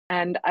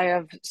and I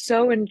have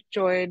so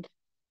enjoyed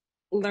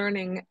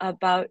learning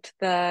about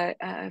the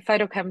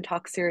Phytochem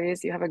Talk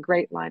series. You have a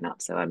great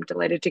lineup, so I'm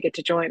delighted to get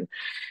to join.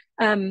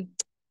 Um,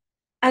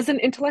 as an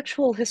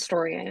intellectual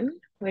historian,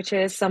 which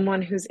is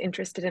someone who's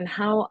interested in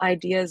how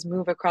ideas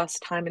move across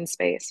time and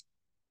space,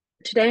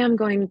 today I'm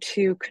going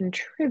to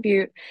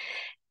contribute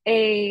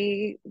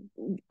a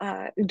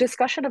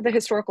discussion of the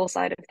historical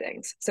side of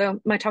things. So,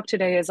 my talk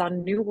today is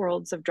on new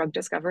worlds of drug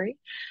discovery,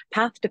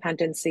 path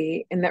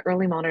dependency in the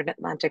early modern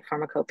Atlantic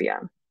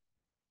pharmacopoeia.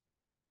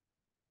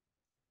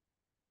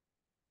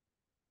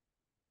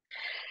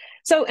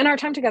 So, in our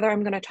time together,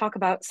 I'm going to talk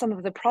about some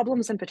of the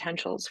problems and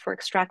potentials for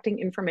extracting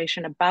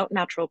information about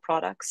natural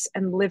products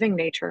and living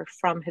nature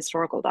from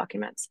historical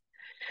documents.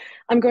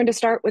 I'm going to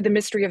start with the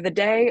mystery of the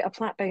day, a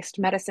plant-based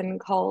medicine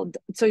called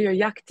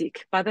Tzoyoyactic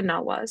by the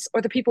Nahuas,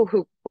 or the people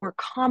who were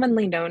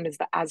commonly known as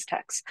the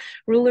Aztecs,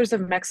 rulers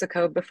of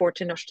Mexico before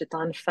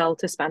Tenochtitlan fell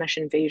to Spanish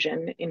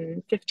invasion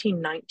in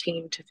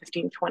 1519 to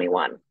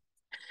 1521.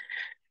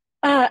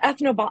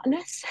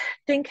 Ethnobotanists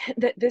think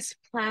that this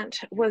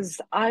plant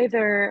was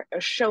either a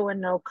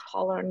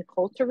Shoano-Colon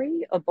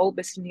coulteri, a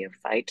bulbous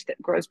neophyte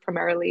that grows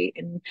primarily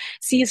in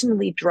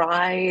seasonally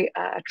dry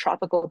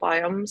tropical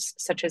biomes,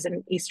 such as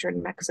in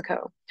eastern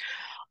Mexico,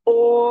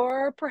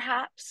 or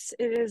perhaps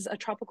it is a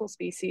tropical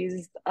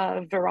species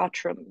of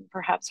Veratrum,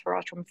 perhaps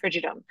Veratrum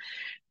frigidum.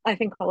 I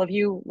think all of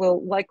you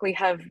will likely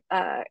have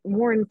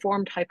more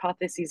informed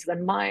hypotheses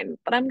than mine,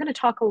 but I'm going to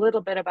talk a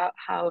little bit about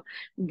how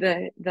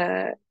the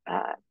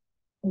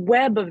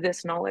web of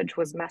this knowledge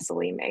was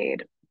messily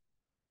made.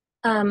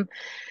 Um,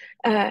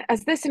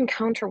 as this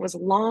encounter was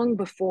long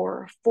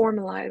before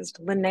formalized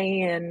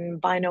Linnaean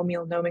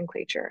binomial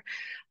nomenclature,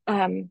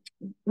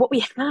 what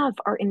we have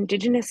are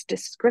indigenous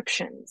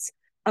descriptions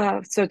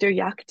of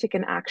Zodiactic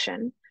in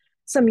action,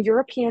 some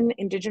European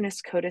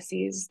indigenous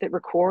codices that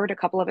record a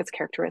couple of its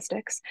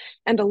characteristics,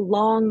 and a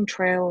long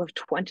trail of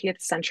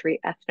 20th century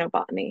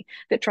ethnobotany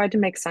that tried to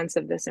make sense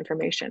of this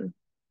information.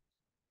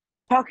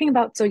 Talking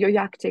about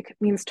Zoyoyactic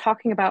means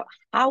talking about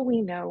how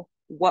we know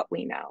what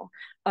we know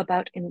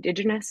about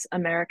indigenous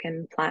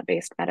American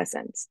plant-based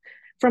medicines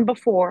from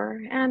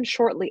before and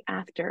shortly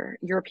after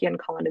European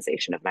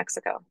colonization of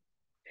Mexico.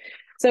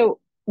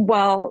 So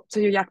while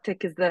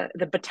Zoyoyactic is the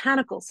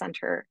botanical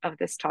center of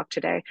this talk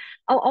today,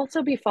 I'll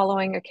also be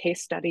following a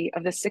case study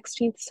of the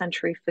 16th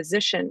century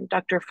physician,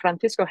 Dr.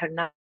 Francisco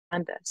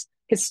Hernandez,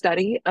 his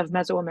study of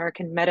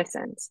Mesoamerican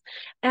medicines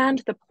and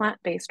the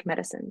plant-based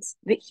medicines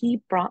that he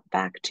brought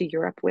back to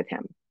Europe with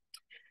him.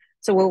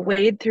 So we'll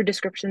wade through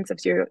descriptions of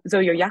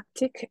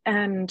Zoyoyactic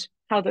and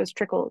how those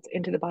trickled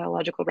into the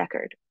biological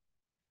record.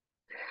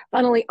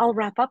 Finally, I'll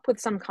wrap up with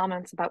some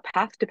comments about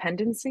path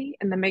dependency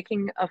and the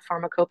making of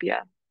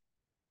Pharmacopeia.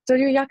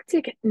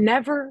 Zoyoyactic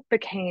never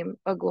became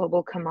a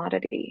global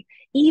commodity,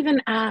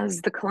 even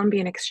as the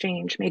Columbian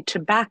Exchange made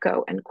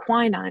tobacco and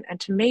quinine and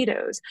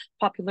tomatoes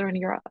popular in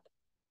Europe.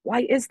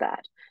 Why is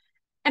that?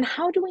 And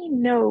how do we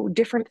know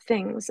different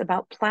things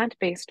about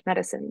plant-based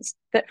medicines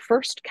that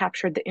first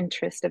captured the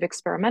interest of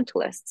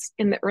experimentalists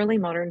in the early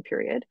modern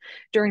period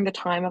during the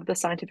time of the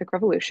scientific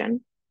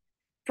revolution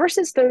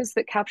versus those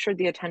that captured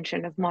the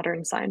attention of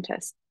modern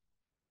scientists?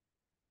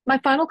 My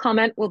final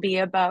comment will be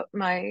about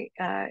my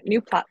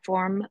new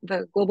platform,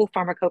 the Global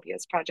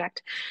Pharmacopoeias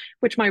Project,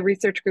 which my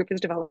research group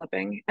is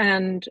developing.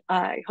 And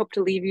I hope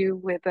to leave you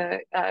with a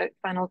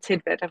final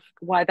tidbit of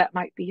why that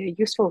might be a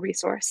useful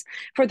resource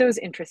for those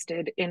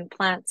interested in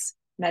plants,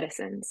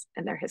 medicines,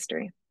 and their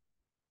history.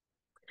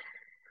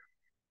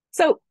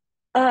 So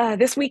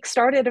this week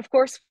started, of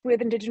course,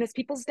 with Indigenous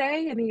Peoples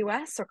Day in the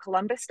US, or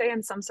Columbus Day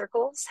in some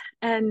circles,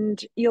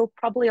 and you'll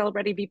probably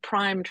already be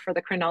primed for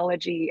the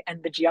chronology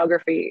and the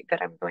geography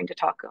that I'm going to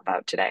talk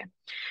about today.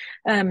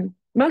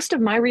 Most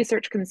of my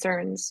research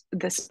concerns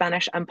the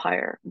Spanish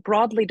Empire,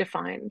 broadly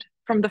defined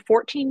from the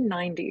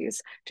 1490s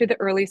to the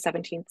early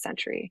 17th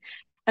century,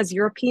 as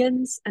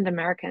Europeans and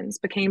Americans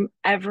became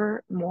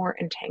ever more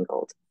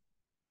entangled.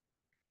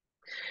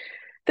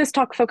 This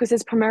talk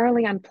focuses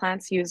primarily on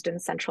plants used in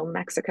central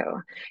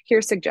Mexico,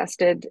 here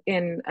suggested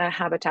in a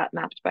habitat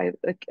mapped by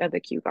the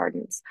Kew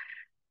Gardens.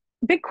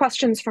 Big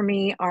questions for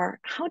me are,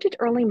 how did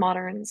early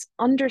moderns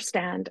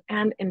understand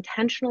and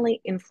intentionally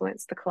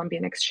influence the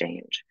Columbian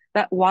Exchange,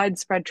 that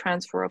widespread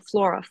transfer of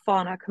flora,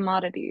 fauna,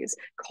 commodities,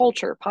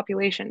 culture,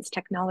 populations,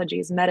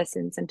 technologies,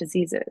 medicines, and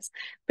diseases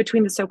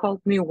between the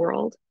so-called New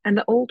World and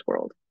the Old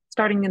World,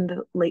 starting in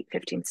the late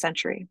 15th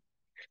century?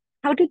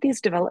 How did these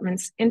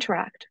developments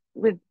interact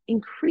with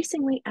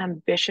increasingly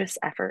ambitious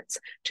efforts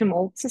to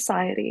mold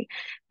society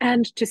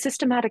and to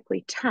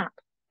systematically tap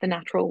the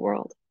natural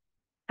world?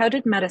 How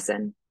did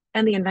medicine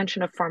and the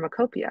invention of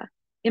pharmacopoeia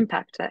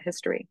impact that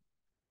history?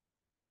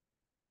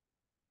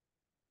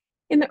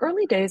 In the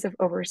early days of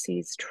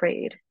overseas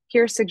trade,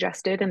 here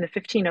suggested in the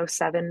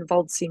 1507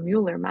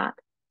 Waldseemüller map,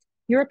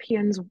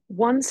 Europeans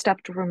one step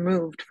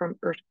removed from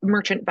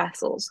merchant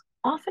vessels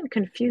often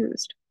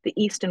confused the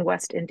East and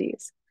West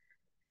Indies.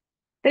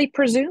 They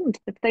presumed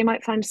that they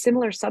might find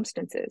similar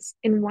substances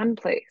in one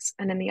place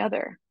and in the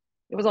other.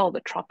 It was all the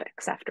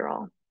tropics, after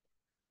all.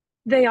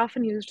 They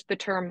often used the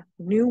term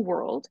New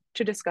World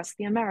to discuss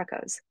the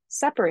Americas,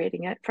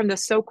 separating it from the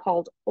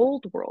so-called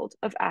Old World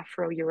of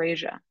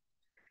Afro-Eurasia.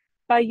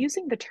 By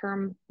using the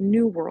term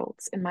New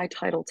Worlds in my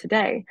title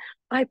today,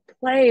 I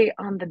play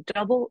on the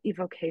double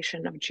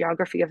evocation of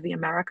geography of the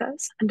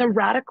Americas and the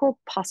radical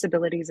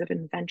possibilities of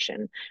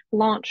invention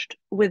launched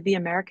with the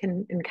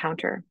American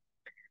encounter.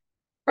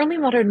 Early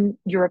modern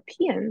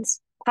Europeans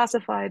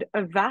classified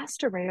a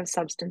vast array of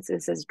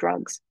substances as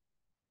drugs,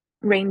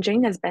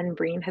 ranging, as Ben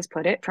Breen has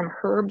put it, from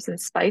herbs and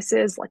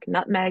spices like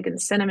nutmeg and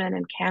cinnamon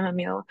and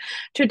chamomile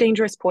to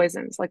dangerous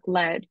poisons like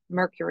lead,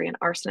 mercury, and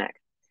arsenic,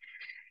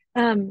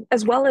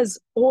 as well as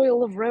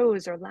oil of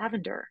rose or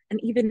lavender, and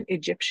even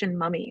Egyptian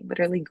mummy,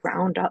 literally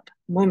ground up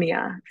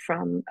mumia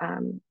from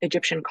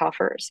Egyptian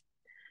coffers.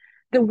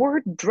 The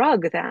word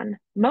drug then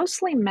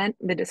mostly meant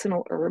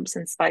medicinal herbs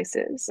and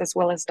spices, as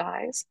well as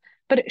dyes,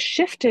 but it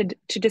shifted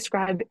to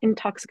describe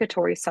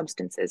intoxicatory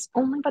substances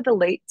only by the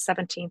late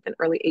 17th and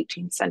early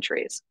 18th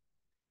centuries.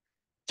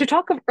 To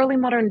talk of early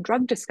modern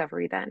drug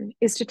discovery, then,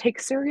 is to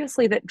take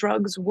seriously that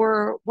drugs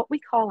were what we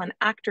call an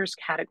actor's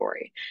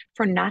category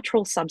for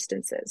natural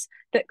substances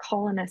that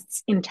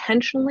colonists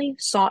intentionally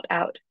sought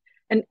out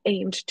and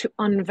aimed to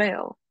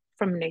unveil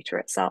from nature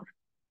itself.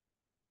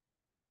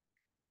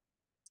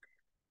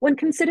 When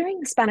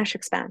considering Spanish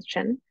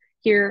expansion,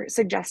 here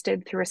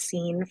suggested through a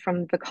scene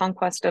from the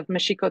conquest of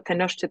Mexico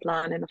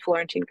Tenochtitlan in the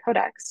Florentine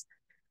Codex,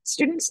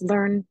 students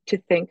learn to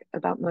think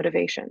about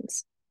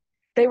motivations.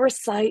 They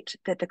recite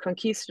that the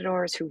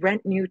conquistadors who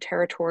rent new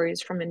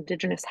territories from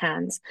indigenous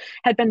hands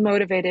had been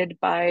motivated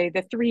by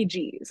the three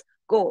G's: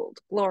 gold,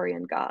 glory,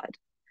 and God.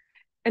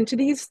 And to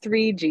these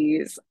three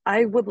G's,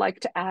 I would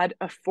like to add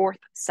a fourth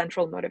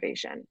central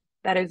motivation,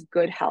 that is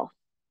good health.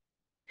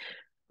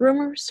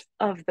 Rumors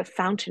of the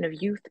fountain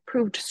of youth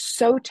proved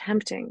so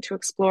tempting to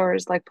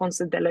explorers like Ponce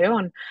de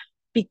Leon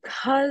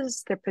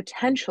because their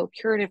potential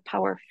curative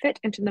power fit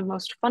into the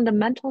most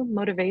fundamental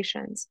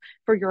motivations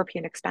for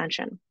European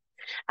expansion: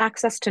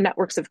 access to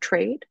networks of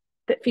trade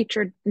that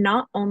featured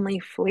not only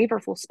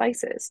flavorful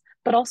spices,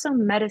 but also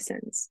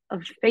medicines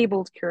of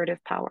fabled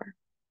curative power.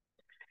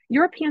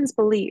 Europeans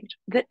believed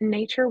that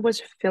nature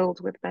was filled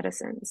with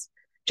medicines,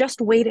 just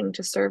waiting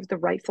to serve the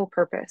rightful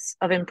purpose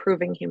of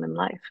improving human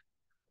life.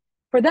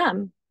 For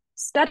them,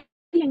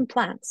 studying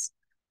plants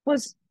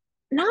was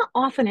not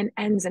often an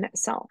end in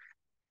itself,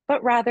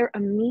 but rather a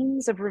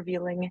means of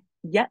revealing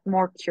yet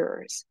more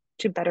cures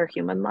to better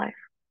human life.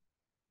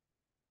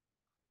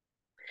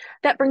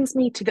 That brings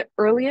me to the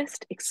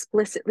earliest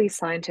explicitly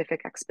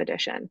scientific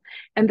expedition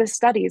and the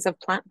studies of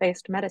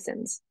plant-based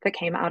medicines that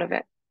came out of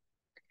it.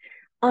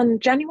 On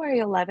January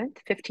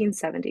 11th,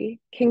 1570,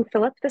 King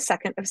Philip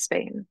II of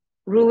Spain,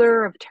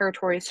 ruler of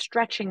territories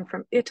stretching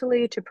from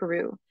Italy to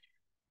Peru,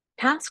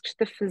 tasked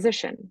the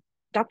physician,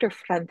 Dr.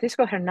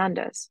 Francisco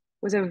Hernandez,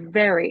 was a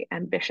very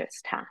ambitious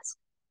task.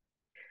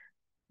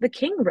 The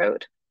king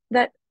wrote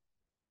that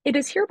it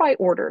is hereby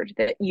ordered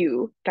that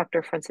you,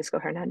 Dr. Francisco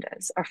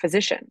Hernandez, our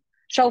physician,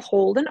 shall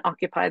hold and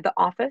occupy the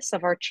office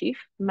of our chief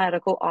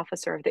medical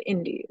officer of the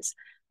Indies,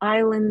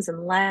 islands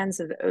and lands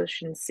of the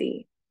ocean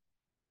sea.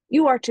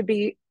 You are to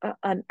be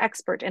an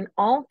expert in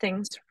all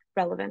things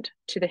relevant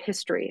to the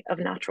history of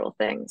natural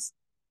things.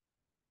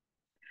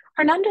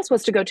 Hernandez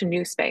was to go to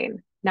New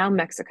Spain, now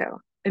Mexico,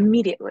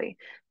 immediately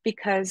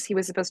because he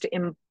was supposed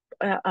to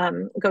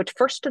go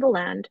first to the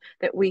land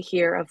that we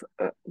hear of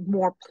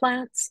more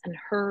plants and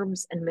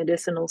herbs and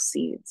medicinal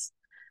seeds.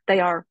 They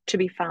are to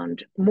be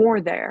found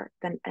more there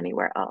than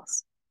anywhere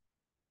else.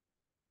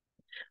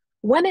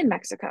 When in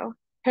Mexico,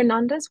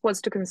 Hernandez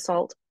was to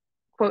consult,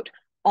 quote,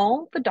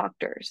 all the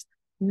doctors,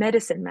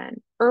 medicine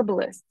men,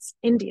 herbalists,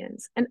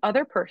 Indians, and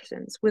other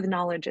persons with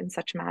knowledge in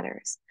such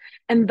matters,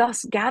 and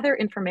thus gather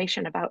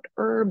information about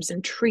herbs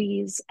and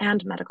trees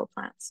and medical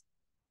plants.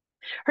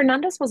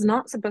 Hernandez was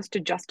not supposed to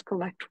just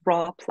collect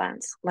raw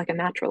plants like a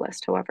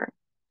naturalist, however.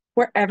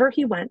 Wherever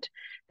he went,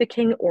 the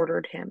king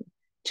ordered him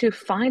to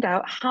find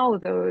out how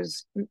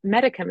those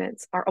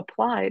medicaments are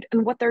applied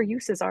and what their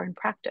uses are in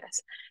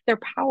practice, their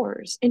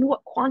powers, in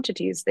what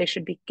quantities they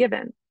should be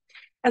given,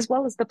 as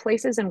well as the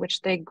places in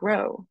which they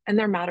grow and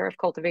their matter of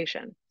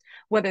cultivation,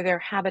 whether their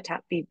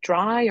habitat be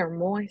dry or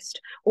moist,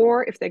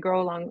 or if they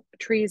grow along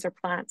trees or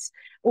plants,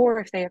 or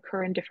if they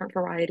occur in different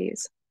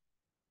varieties.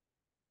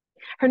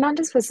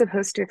 Hernandez was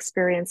supposed to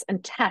experience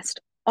and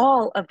test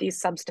all of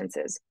these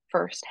substances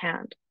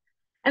firsthand.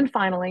 And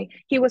finally,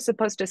 he was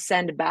supposed to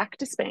send back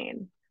to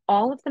Spain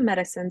all of the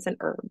medicines and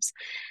herbs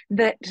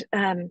that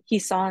he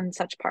saw in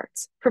such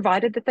parts,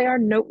 provided that they are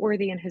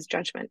noteworthy in his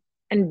judgment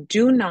and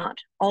do not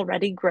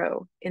already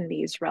grow in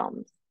these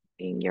realms,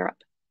 being Europe.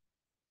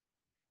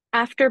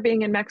 After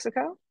being in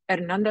Mexico,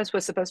 Hernandez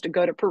was supposed to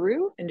go to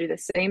Peru and do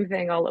the same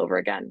thing all over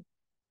again.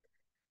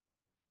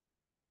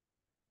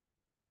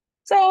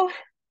 So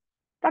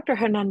Dr.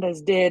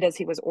 Hernandez did as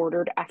he was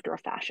ordered after a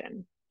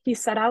fashion. He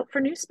set out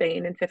for New Spain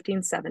in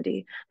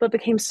 1570, but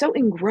became so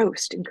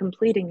engrossed in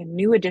completing a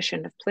new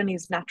edition of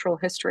Pliny's natural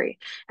history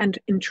and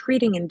in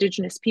treating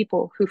indigenous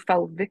people who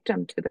fell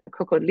victim to the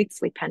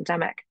Cocolitzli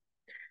pandemic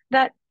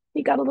that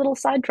he got a little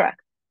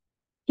sidetracked.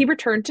 He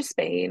returned to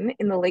Spain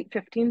in the late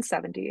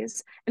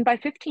 1570s, and by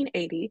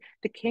 1580,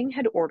 the king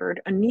had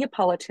ordered a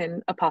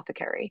Neapolitan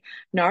apothecary,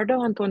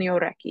 Nardo Antonio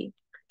Recchi,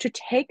 to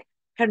take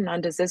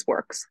Hernandez's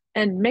works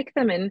and make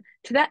them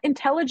into that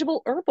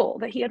intelligible herbal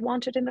that he had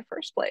wanted in the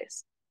first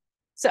place.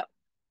 So,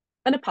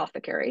 an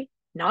apothecary,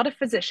 not a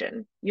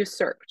physician,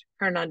 usurped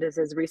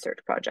Hernandez's research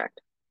project.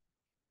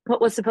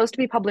 What was supposed to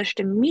be published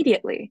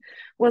immediately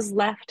was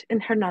left in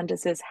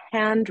Hernandez's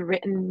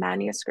handwritten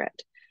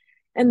manuscript,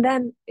 and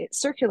then it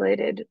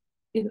circulated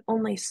in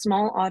only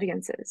small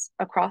audiences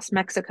across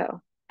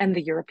Mexico and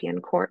the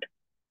European court.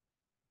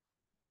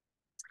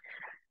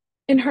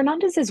 In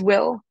Hernandez's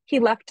will, he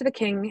left to the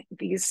king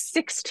these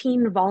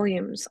 16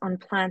 volumes on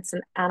plants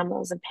and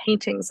animals and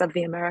paintings of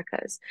the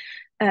Americas.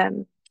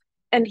 And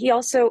he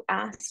also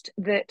asked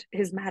that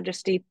His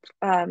Majesty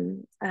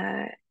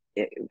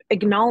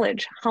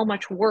acknowledge how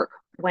much work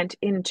went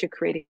into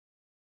creating.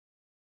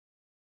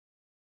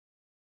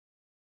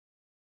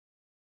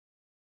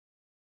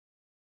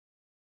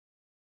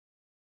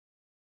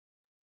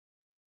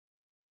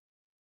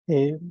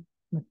 Hey,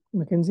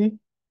 Mackenzie,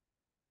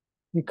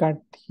 we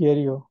can't hear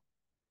you.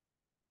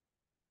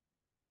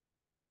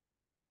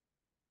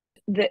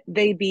 That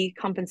they be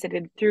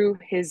compensated through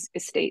his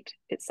estate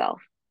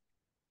itself.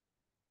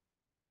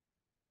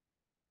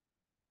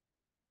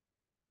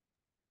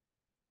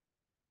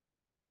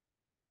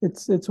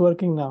 It's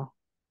working now.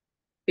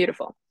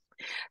 Beautiful.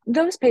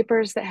 Those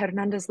papers that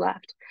Hernandez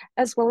left,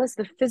 as well as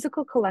the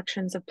physical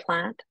collections of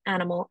plant,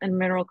 animal, and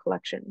mineral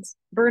collections,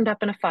 burned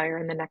up in a fire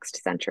in the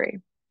next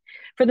century.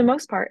 For the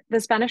most part,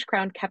 the Spanish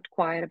crown kept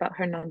quiet about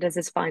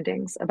Hernandez's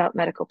findings about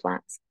medical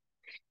plants.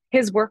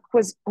 His work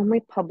was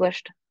only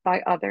published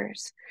by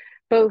others,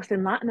 both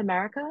in Latin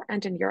America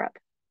and in Europe,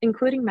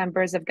 including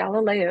members of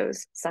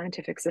Galileo's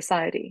scientific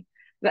society,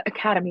 the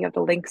Academy of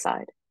the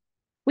Linkside.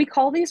 We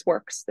call these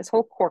works, this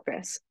whole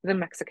corpus, the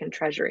Mexican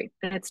treasury,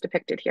 and it's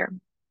depicted here.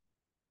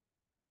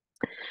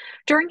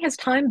 During his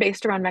time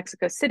based around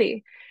Mexico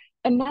City,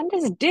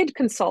 Hernandez did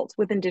consult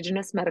with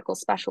indigenous medical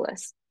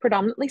specialists,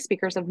 predominantly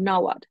speakers of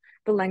Nahuatl,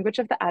 the language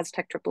of the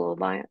Aztec Triple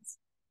Alliance.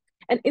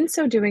 And in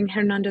so doing,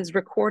 Hernandez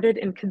recorded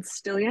in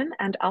Castilian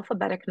and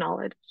alphabetic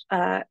knowledge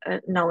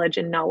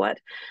in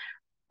Nahuatl,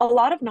 a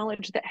lot of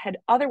knowledge that had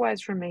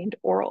otherwise remained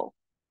oral.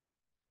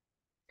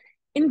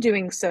 In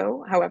doing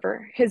so,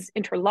 however, his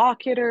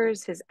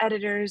interlocutors, his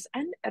editors,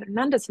 and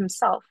Hernandez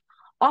himself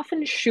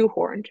often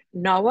shoehorned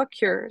Nahua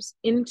cures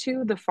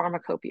into the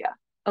Pharmacopeia,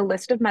 a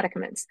list of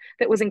medicaments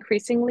that was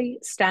increasingly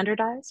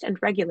standardized and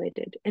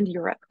regulated in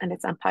Europe and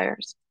its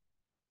empires.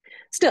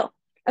 Still,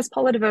 as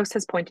Paula DeVos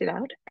has pointed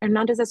out,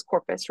 Hernandez's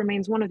corpus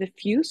remains one of the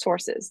few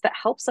sources that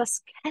helps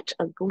us catch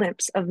a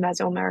glimpse of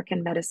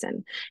Mesoamerican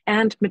medicine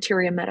and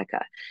materia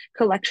medica,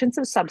 collections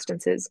of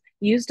substances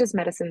used as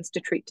medicines to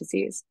treat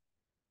disease.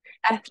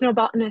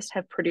 Ethnobotanists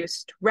have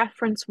produced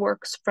reference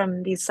works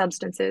from these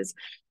substances,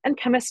 and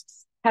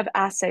chemists have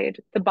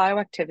assayed the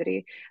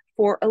bioactivity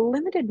for a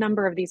limited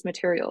number of these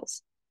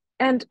materials.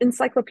 And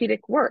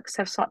encyclopedic works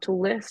have sought to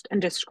list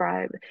and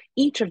describe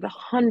each of the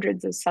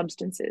hundreds of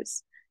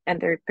substances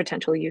and their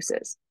potential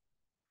uses.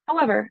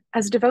 However,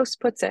 as DeVos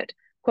puts it,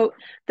 quote,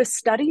 the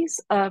studies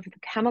of the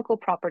chemical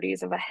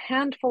properties of a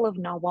handful of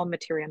Nahuatl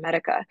materia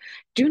medica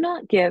do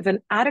not give an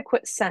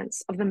adequate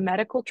sense of the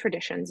medical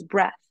tradition's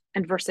breadth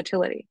and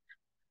versatility,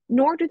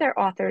 nor do their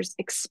authors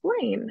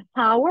explain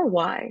how or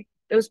why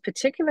those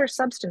particular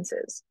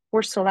substances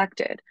were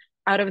selected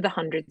out of the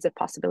hundreds of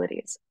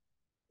possibilities.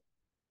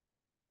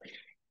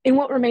 In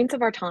what remains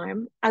of our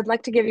time, I'd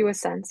like to give you a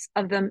sense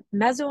of the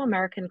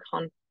Mesoamerican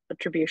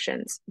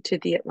contributions to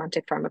the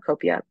Atlantic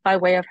Pharmacopoeia by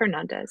way of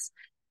Hernandez,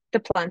 the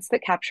plants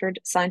that captured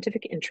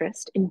scientific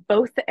interest in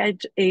both the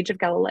age of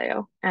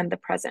Galileo and the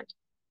present.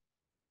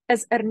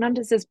 As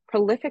Hernandez's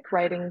prolific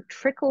writing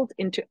trickled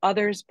into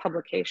others'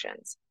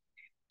 publications,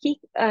 he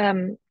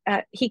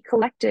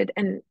collected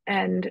and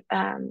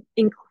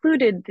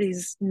included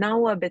these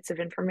Nahua bits of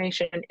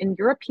information in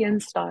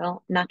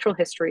European-style natural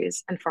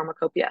histories and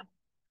pharmacopoeia.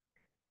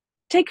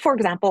 Take, for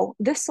example,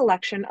 this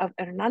selection of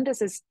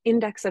Hernandez's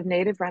Index of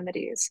Native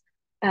Remedies,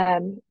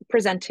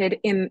 presented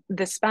in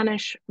the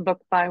Spanish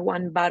book by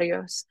Juan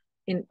Barrios,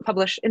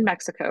 published in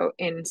Mexico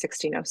in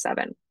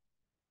 1607.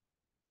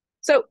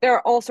 So there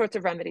are all sorts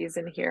of remedies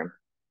in here.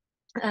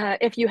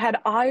 If you had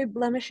eye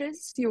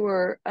blemishes, you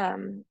were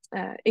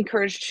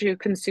encouraged to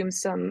consume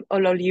some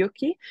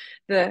ololiuki,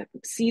 the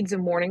seeds of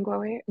morning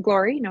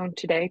glory, known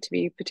today to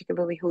be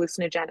particularly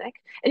hallucinogenic,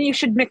 and you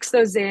should mix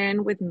those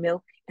in with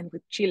milk and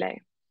with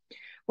chile.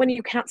 When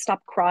you can't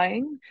stop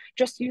crying,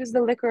 just use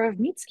the liquor of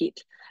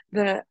mesquite,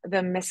 the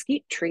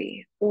mesquite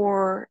tree,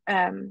 or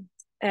and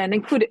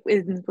include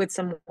it with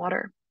some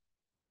water.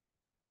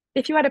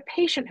 If you had a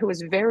patient who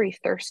was very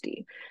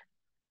thirsty,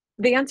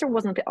 the answer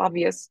wasn't the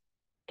obvious,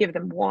 give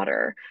them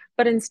water,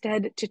 but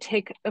instead to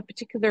take a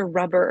particular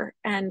rubber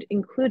and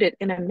include it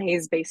in a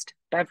maize-based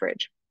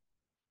beverage.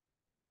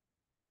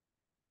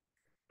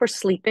 For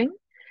sleeping,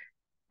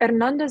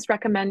 Hernandez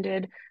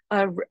recommended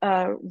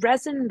a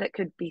resin that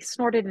could be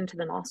snorted into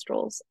the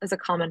nostrils as a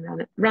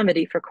common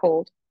remedy for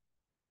cold.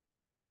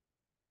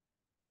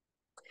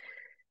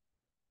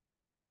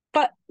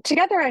 But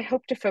together, I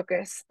hope to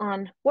focus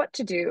on what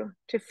to do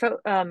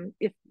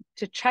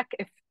to check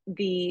if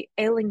the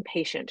ailing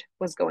patient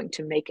was going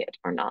to make it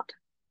or not.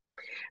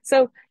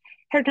 So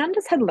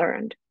Hernandez had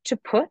learned to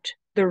put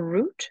the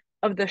root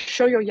of the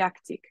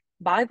shoyoyactic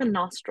by the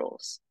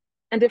nostrils,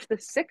 and if the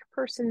sick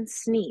person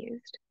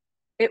sneezed,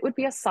 it would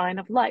be a sign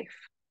of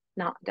life,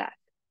 not death.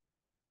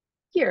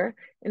 Here,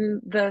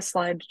 in the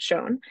slide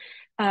shown,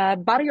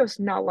 Barrios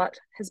Nahuatl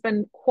has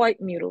been quite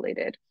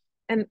mutilated,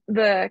 and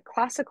the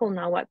classical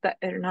Nahuatl that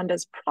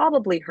Hernandez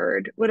probably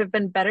heard would have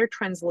been better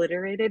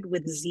transliterated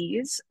with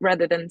Z's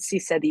rather than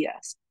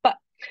Cicedias. But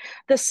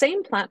the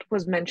same plant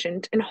was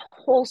mentioned in a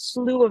whole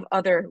slew of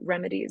other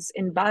remedies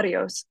in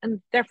Barrios,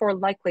 and therefore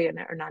likely in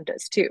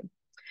Hernandez too.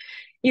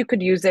 You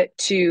could use it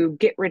to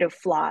get rid of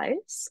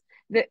flies,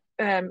 that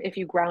if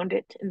you ground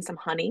it in some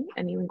honey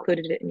and you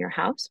included it in your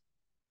house.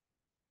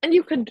 And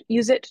you could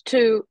use it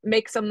to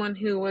make someone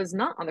who was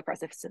not on the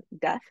precipice of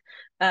death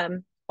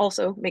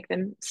also make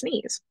them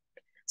sneeze.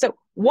 So,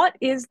 what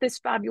is this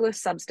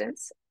fabulous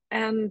substance,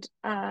 and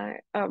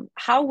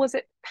how was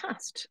it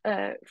passed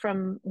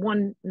from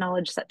one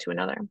knowledge set to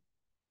another?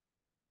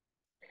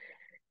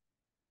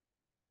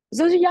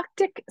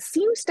 Zodiactic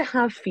seems to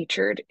have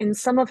featured in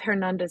some of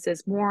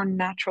Hernandez's more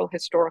natural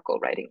historical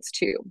writings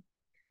too.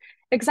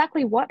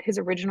 Exactly what his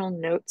original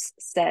notes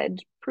said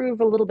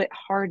prove a little bit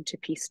hard to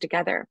piece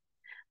together,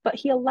 but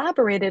he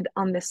elaborated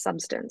on this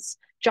substance,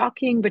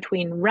 jockeying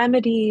between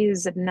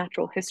remedies and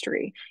natural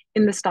history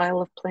in the style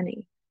of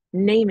Pliny,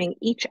 naming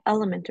each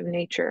element of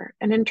nature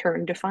and in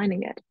turn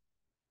defining it.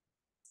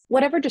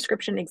 Whatever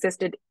description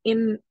existed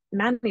in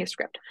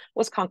manuscript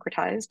was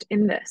concretized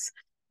in this,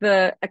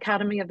 the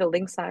Academy of the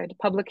Linkside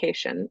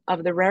publication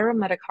of the Rerum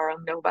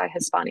Medicarum Novae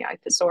Hispaniae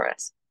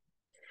Thesaurus.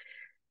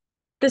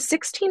 The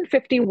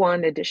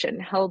 1651 edition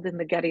held in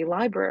the Getty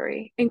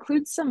Library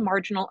includes some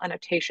marginal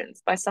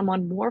annotations by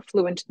someone more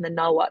fluent in the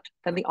Nahuatl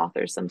than the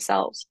authors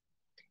themselves.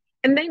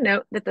 And they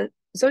note that the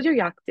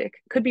Zodiactic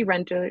could be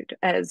rendered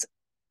as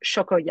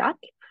Xocoyac,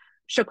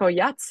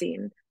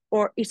 Xocoyatzin,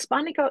 or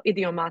Hispanico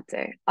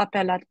idiomate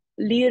appellat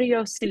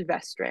lirio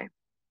silvestre.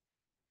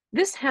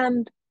 This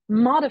hand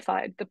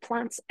modified the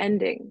plant's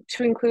ending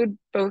to include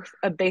both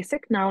a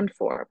basic noun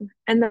form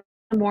and the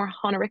more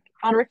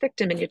honorific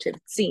diminutive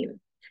zine.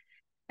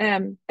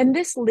 And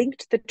this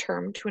linked the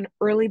term to an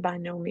early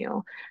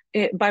binomial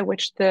by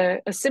which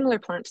a similar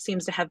plant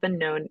seems to have been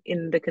known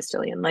in the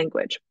Castilian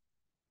language.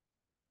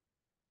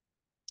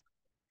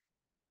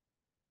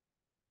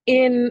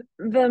 In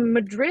the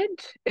Madrid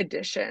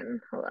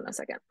edition, hold on a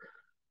second.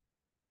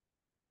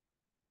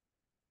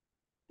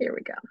 Here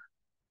we go.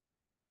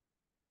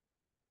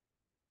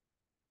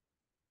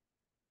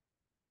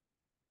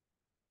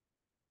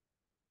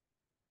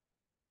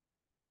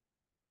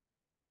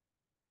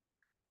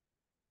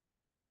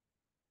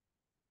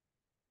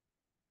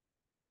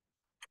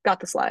 Got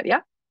the slide,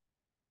 yeah?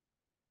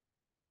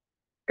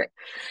 Great.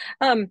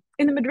 In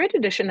the Madrid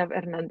edition of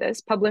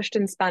Hernandez, published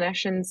in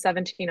Spanish in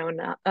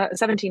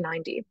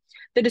 1790,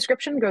 the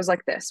description goes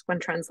like this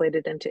when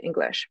translated into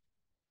English.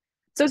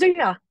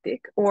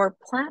 Zodiactic, or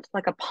plant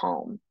like a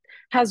palm,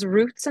 has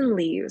roots and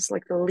leaves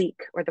like the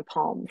leek or the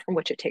palm from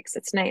which it takes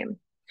its name.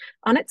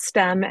 On its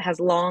stem, it has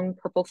long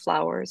purple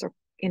flowers or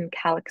in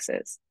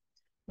calyxes.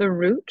 The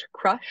root,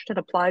 crushed and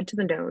applied to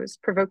the nose,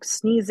 provokes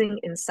sneezing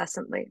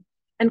incessantly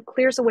and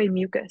clears away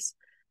mucus,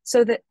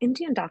 so that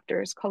Indian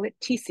doctors call it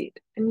tisit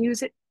and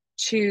use it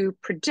to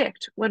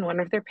predict when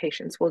one of their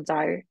patients will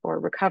die or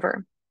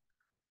recover.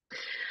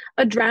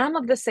 A dram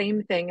of the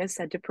same thing is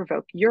said to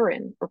provoke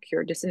urine or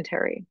cure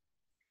dysentery.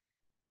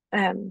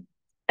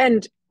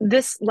 And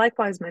this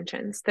likewise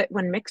mentions that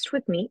when mixed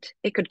with meat,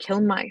 it could kill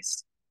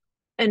mice.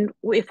 And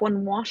if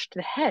one washed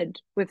the head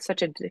with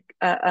such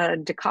a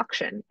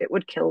decoction, it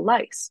would kill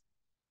lice.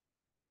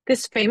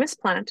 This famous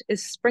plant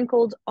is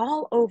sprinkled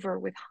all over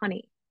with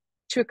honey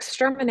to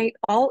exterminate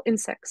all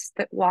insects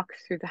that walk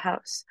through the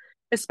house,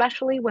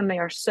 especially when they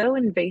are so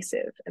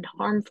invasive and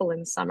harmful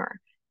in summer.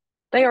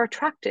 They are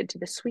attracted to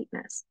the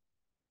sweetness.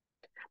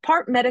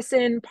 Part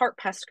medicine, part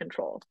pest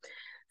control.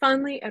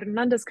 Finally,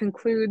 Hernandez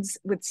concludes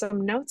with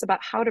some notes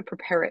about how to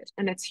prepare it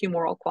and its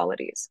humoral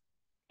qualities.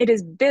 It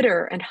is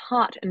bitter and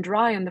hot and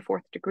dry in the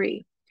 4th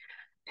degree.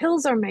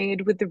 Pills are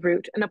made with the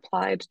root and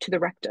applied to the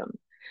rectum.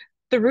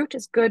 The root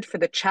is good for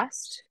the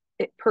chest.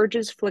 It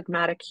purges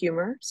phlegmatic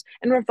humors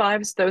and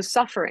revives those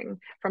suffering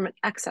from an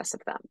excess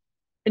of them.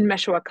 In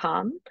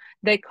Michoacán,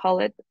 they call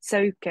it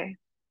sauque.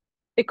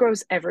 It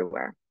grows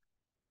everywhere.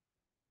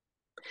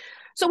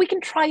 So we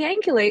can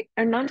triangulate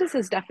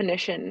Hernandez's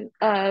definition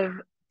of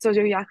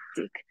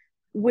zodiactic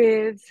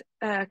with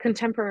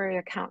contemporary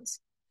accounts.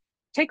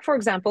 Take, for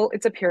example,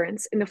 its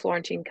appearance in the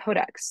Florentine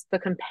Codex, the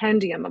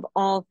compendium of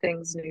all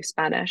things New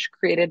Spanish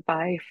created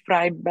by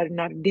Fray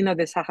Bernardino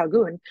de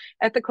Sahagún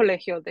at the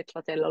Colegio de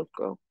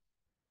Tlatelolco.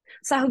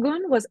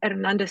 Sahagún was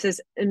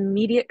Hernandez's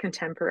immediate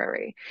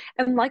contemporary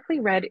and likely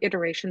read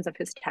iterations of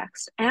his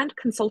text and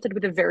consulted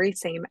with the very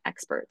same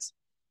experts.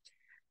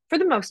 For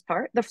the most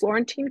part, the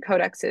Florentine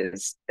Codex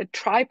is a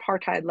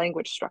tripartite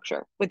language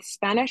structure with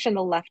Spanish in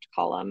the left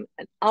column,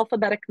 an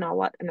alphabetic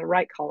Nahuatl in the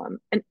right column,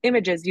 and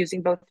images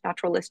using both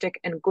naturalistic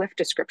and glyph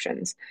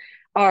descriptions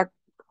are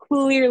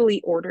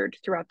clearly ordered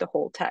throughout the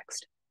whole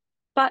text.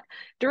 But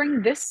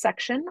during this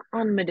section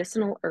on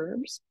medicinal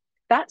herbs,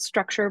 that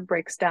structure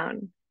breaks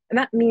down, and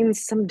that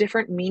means some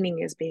different meaning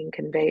is being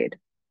conveyed.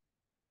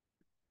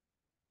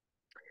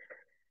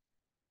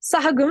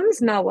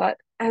 Sahagún's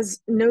Nahuatl,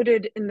 as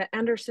noted in the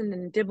Anderson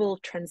and Dibble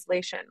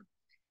translation,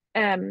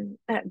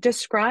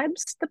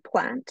 describes the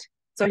plant,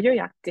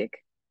 Zoyoyactic,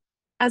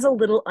 as a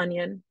little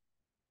onion.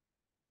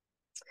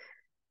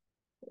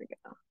 There we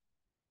go.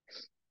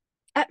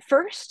 At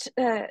first,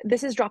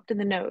 this is dropped in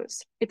the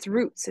nose. Its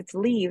roots, its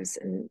leaves,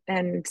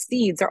 and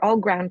seeds are all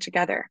ground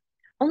together,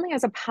 only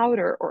as a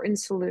powder or in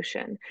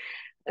solution.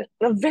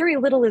 Very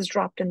little is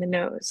dropped in the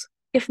nose.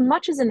 If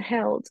much is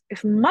inhaled,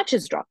 if much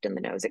is dropped in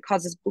the nose, it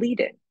causes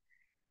bleeding.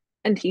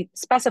 And he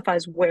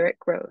specifies where it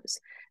grows,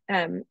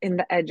 in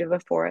the edge of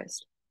a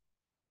forest,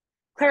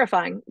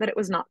 clarifying that it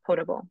was not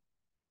potable.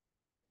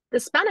 The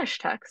Spanish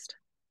text,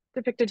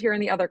 depicted here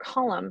in the other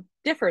column,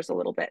 differs a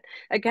little bit.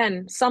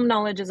 Again, some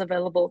knowledge is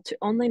available to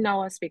only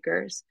Nahua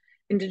speakers,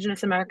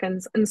 Indigenous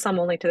Americans, and some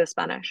only to the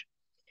Spanish.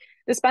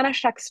 The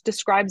Spanish text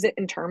describes it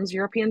in terms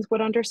Europeans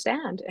would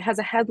understand. It has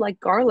a head like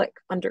garlic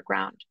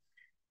underground.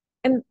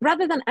 And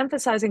rather than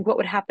emphasizing what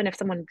would happen if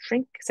someone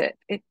drinks it,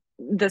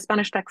 the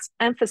Spanish text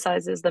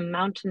emphasizes the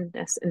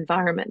mountainous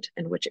environment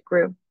in which it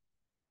grew.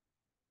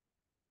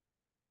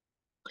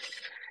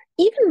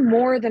 Even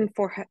more than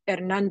for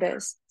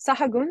Hernandez,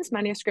 Sahagún's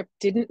manuscript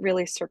didn't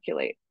really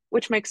circulate,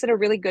 which makes it a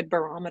really good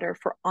barometer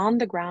for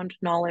on-the-ground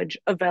knowledge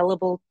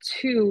available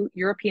to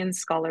European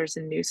scholars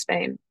in New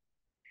Spain.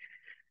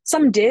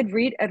 Some did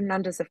read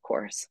Hernandez, of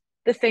course.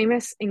 The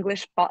famous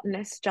English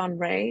botanist John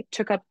Ray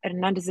took up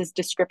Hernandez's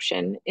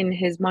description in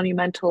his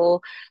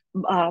monumental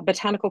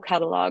botanical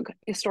catalog,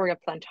 Historia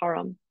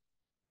Plantarum.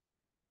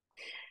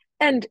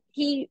 And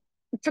he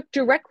took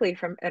directly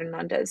from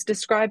Hernandez,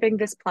 describing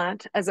this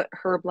plant as a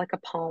herb like a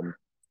palm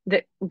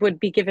that would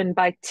be given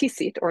by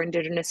tisit or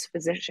indigenous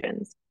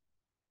physicians.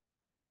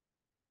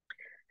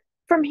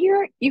 From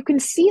here, you can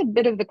see a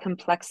bit of the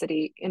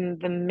complexity in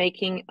the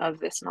making of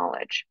this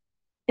knowledge.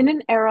 In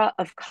an era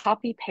of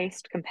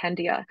copy-paste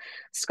compendia,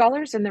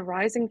 scholars in the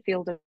rising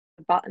field of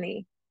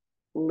botany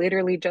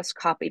literally just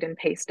copied and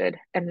pasted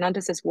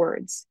Hernandez's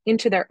words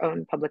into their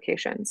own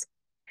publications.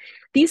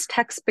 These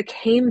texts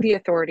became the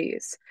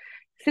authorities.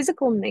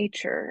 Physical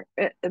nature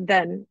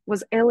then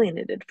was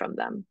alienated from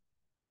them.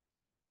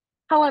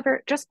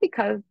 However, just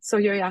because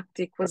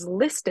Soyoyactic was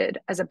listed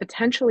as a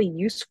potentially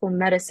useful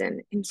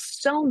medicine in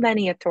so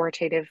many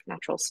authoritative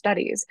natural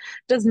studies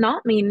does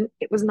not mean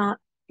it was not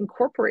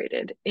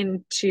incorporated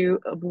into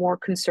a more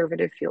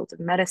conservative field of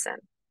medicine.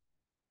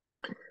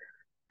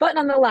 But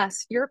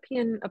nonetheless,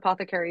 European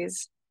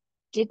apothecaries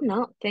did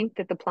not think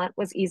that the plant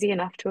was easy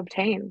enough to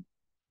obtain.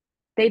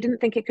 They didn't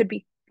think it could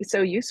be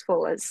so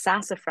useful as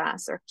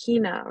sassafras or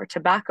quina or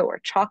tobacco or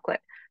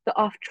chocolate, the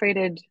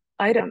oft-traded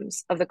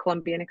items of the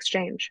Columbian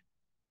exchange.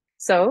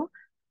 So,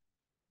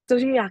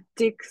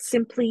 Zodiactic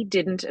simply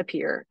didn't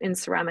appear in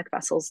ceramic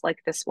vessels like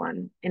this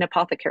one in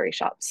apothecary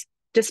shops,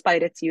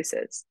 despite its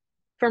uses.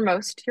 For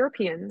most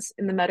Europeans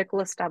in the medical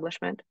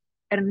establishment,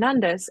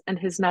 Hernandez and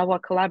his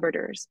Nahua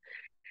collaborators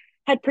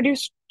had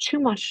produced too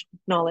much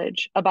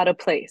knowledge about a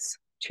place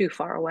too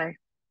far away.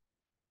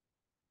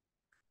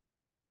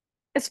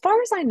 As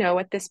far as I know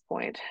at this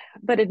point,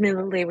 but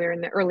admittedly we're in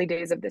the early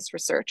days of this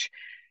research,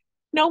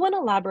 no one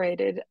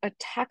elaborated a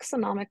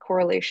taxonomic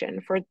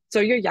correlation for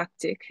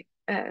Zoyoyactic,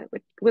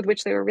 with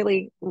which they were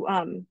really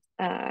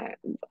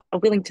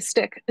willing to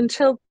stick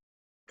until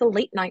the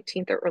late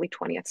 19th or early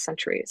 20th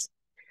centuries.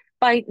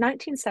 By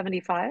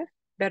 1975,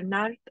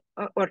 Bernard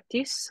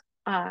Ortiz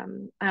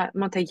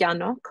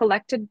Montellano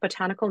collected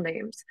botanical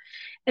names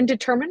and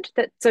determined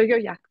that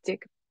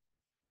Zoyoyactic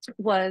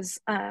was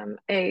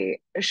a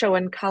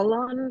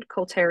Schoencalon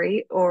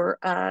coulteri or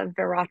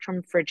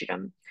Veratrum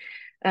frigidum,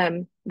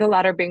 the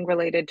latter being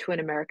related to an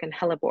American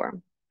hellebore.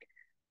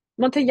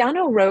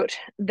 Montellano wrote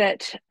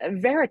that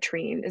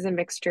veratrine is a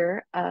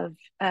mixture of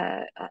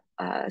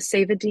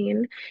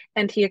savadine,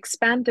 and he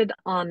expanded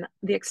on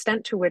the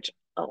extent to which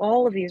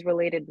all of these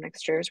related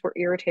mixtures were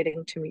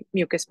irritating to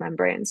mucous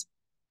membranes.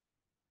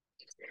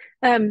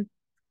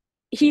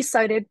 He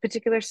cited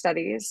particular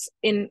studies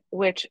in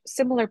which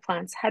similar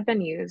plants had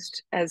been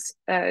used as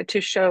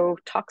to show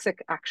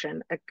toxic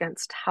action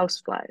against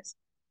houseflies.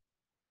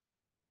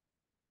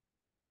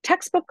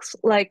 Textbooks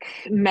like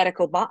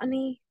medical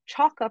botany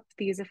chalk up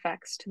these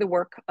effects to the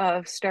work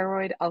of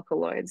steroid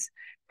alkaloids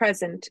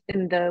present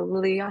in the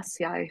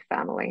Liliaceae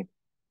family.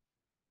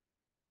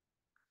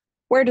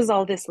 Where does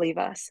all this leave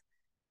us?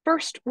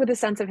 First, with a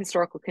sense of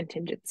historical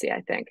contingency,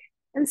 I think.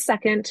 And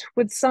second,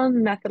 with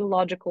some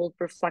methodological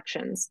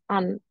reflections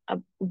on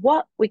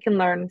what we can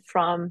learn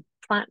from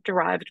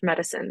plant-derived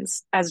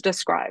medicines as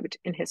described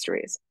in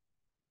histories.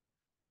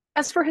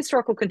 As for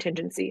historical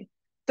contingency,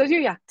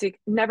 Doyuyactic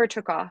never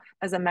took off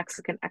as a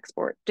Mexican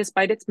export,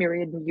 despite its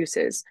myriad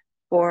uses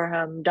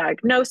for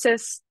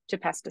diagnosis to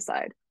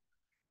pesticide.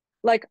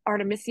 Like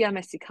Artemisia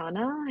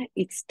mexicana,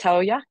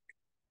 Itztauyac,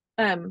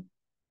 um,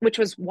 which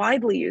was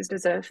widely used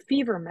as a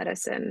fever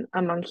medicine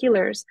among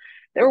healers,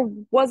 there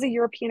was a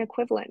European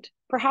equivalent.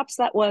 Perhaps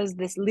that was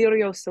this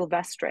Lirio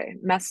silvestre,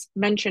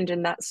 mentioned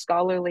in that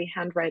scholarly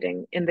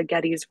handwriting in the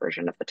Getty's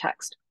version of the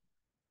text.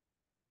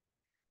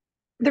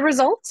 The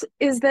result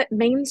is that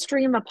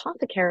mainstream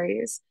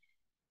apothecaries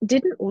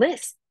didn't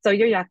list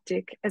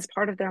Zoyoyactic as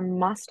part of their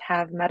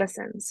must-have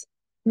medicines,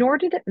 nor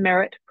did it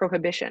merit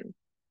prohibition.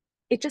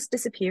 It just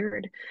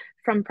disappeared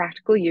from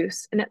practical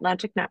use in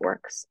Atlantic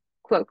networks,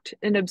 cloaked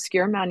in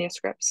obscure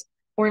manuscripts,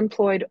 or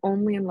employed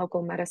only in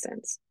local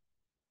medicines.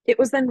 It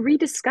was then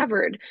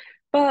rediscovered,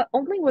 but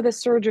only with a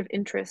surge of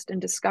interest in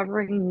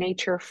discovering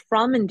nature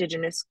from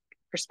indigenous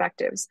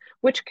perspectives,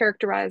 which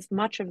characterized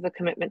much of the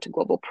commitment to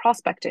global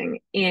prospecting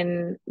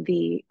in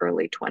the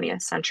early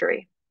 20th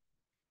century.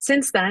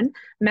 Since then,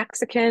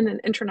 Mexican and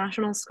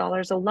international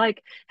scholars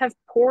alike have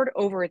pored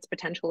over its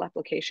potential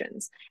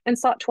applications and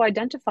sought to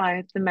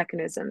identify the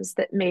mechanisms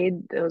that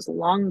made those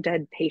long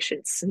dead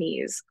patients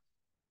sneeze.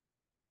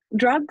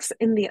 Drugs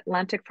in the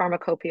Atlantic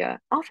Pharmacopeia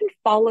often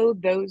follow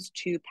those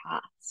two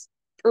paths.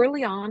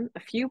 Early on, a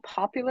few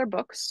popular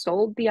books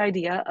sold the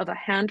idea of a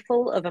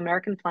handful of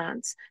American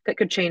plants that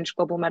could change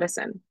global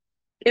medicine.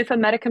 If a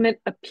medicament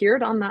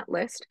appeared on that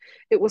list,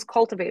 it was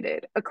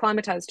cultivated,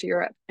 acclimatized to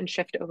Europe, and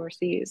shipped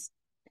overseas.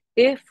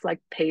 If, like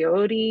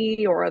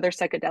peyote or other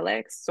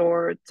psychedelics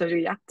or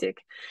zodiactic,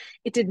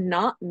 it did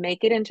not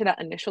make it into that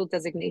initial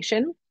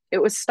designation,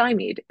 it was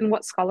stymied in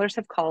what scholars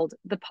have called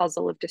the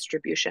puzzle of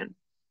distribution.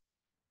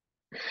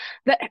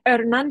 That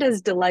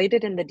Hernandez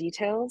delighted in the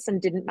details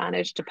and didn't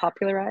manage to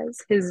popularize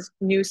his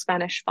new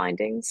Spanish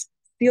findings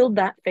sealed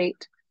that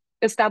fate,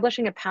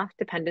 establishing a path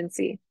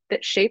dependency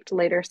that shaped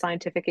later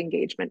scientific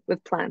engagement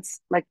with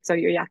plants like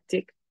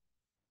zodiactic.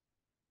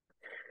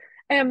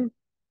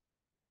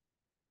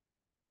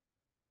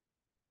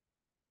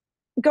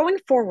 Going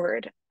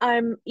forward,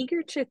 I'm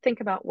eager to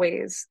think about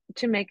ways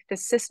to make the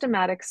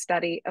systematic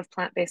study of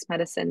plant-based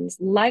medicines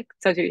like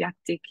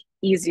zodiactic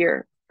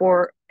easier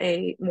for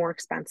a more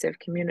expansive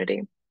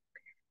community.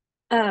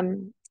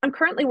 I'm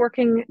currently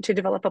working to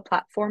develop a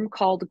platform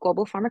called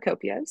Global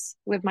Pharmacopias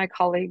with my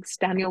colleagues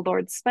Daniel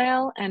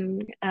Lord-Smale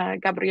and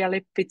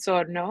Gabriele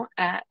Pizzorno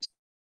at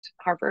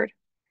Harvard.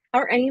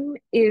 Our aim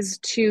is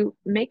to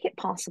make it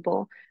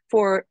possible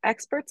for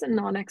experts and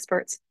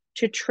non-experts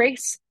to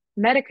trace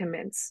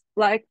medicaments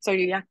like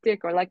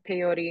zodiactic or like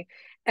peyote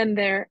and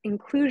their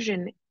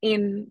inclusion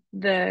in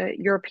the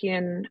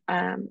European,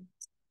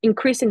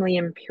 increasingly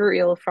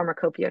imperial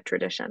pharmacopoeia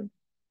tradition.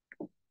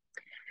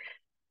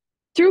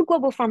 Through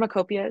Global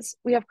Pharmacopias,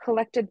 we have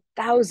collected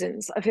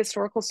thousands of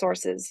historical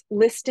sources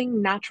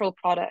listing natural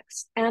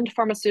products and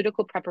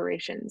pharmaceutical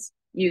preparations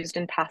used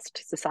in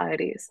past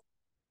societies.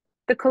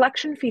 The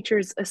collection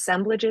features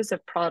assemblages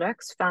of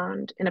products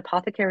found in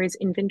apothecaries'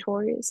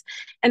 inventories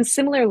and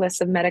similar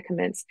lists of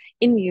medicaments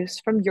in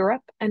use from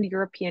Europe and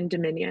European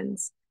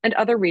dominions and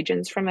other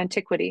regions from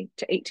antiquity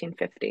to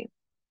 1850.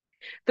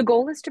 The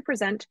goal is to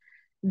present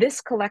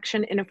this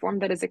collection in a form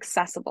that is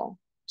accessible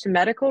to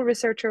medical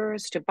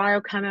researchers, to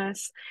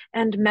biochemists,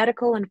 and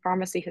medical and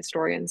pharmacy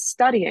historians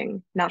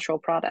studying natural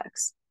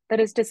products, that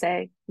is to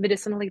say,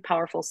 medicinally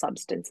powerful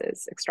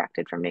substances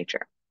extracted from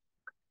nature.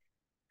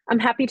 I'm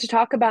happy to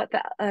talk about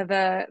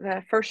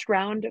the first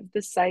round of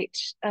the site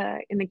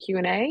in the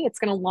Q&A. It's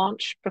going to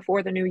launch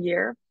before the new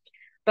year,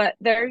 but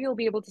there you'll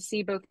be able to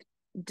see both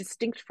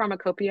distinct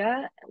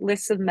pharmacopoeia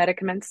lists of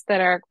medicaments that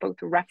are both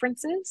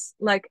references,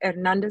 like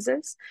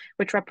Hernandez's,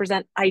 which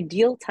represent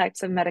ideal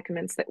types of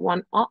medicaments that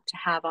one ought to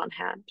have on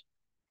hand,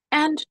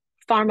 and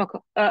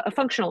a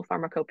functional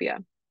pharmacopoeia,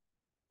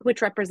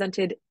 which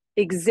represented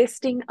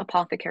existing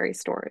apothecary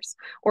stores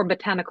or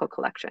botanical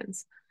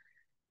collections,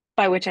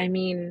 by which I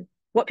mean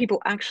what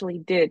people actually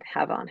did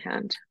have on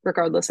hand,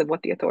 regardless of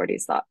what the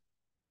authorities thought.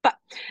 But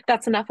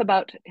that's enough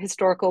about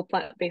historical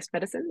plant-based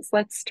medicines.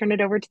 Let's turn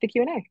it over to the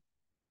Q&A.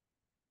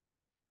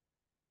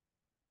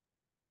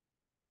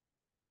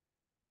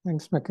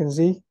 Thanks,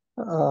 Mackenzie.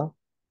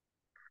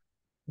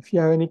 If you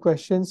have any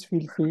questions,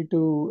 feel free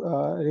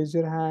to raise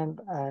your hand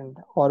and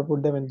or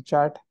put them in the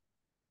chat.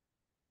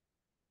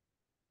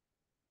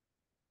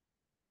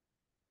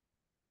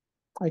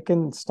 I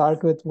can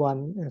start with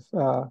one if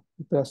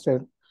people are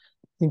still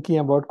thinking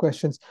about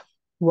questions.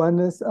 One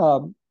is,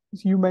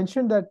 you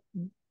mentioned that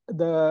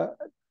the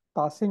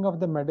passing of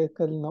the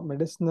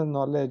medicinal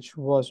knowledge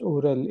was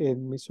oral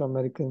in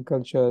Mesoamerican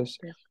cultures.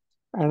 Yeah.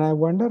 And I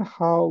wonder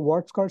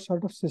what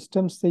sort of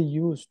systems they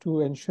use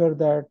to ensure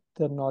that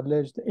the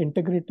knowledge, the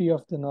integrity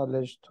of the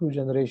knowledge through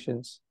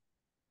generations.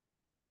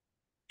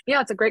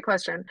 Yeah, it's a great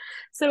question.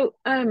 So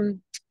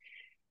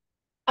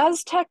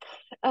Aztec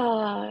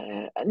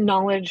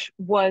knowledge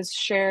was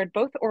shared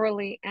both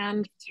orally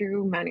and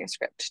through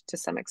manuscript to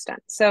some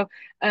extent. So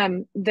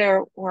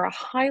there were a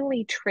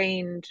highly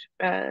trained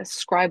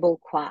scribal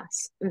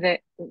class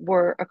that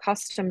were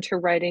accustomed to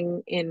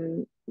writing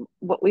in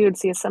what we would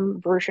see as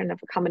some version of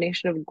a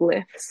combination of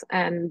glyphs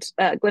and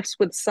glyphs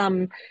with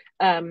some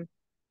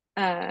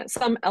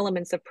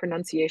elements of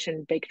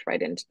pronunciation baked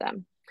right into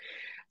them.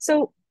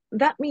 So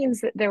that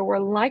means that there were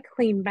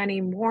likely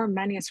many more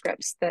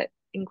manuscripts that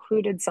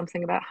included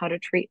something about how to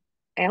treat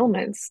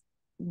ailments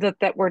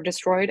that were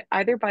destroyed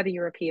either by the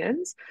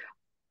Europeans,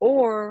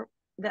 or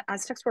the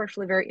Aztecs were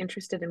actually very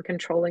interested in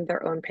controlling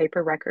their own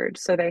paper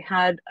records. So they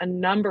had a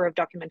number of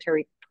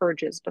documentary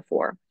purges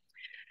before.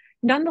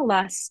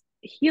 Nonetheless,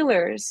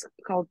 healers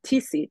called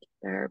tisi,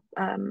 they're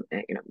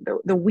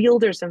the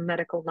wielders of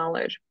medical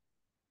knowledge,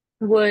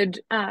 would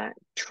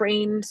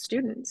train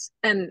students,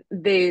 and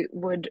they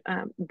would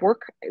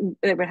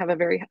they would have a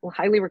very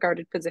highly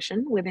regarded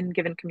position within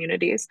given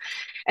communities,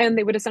 and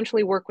they would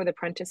essentially work with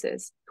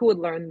apprentices who would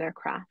learn their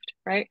craft,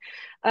 right?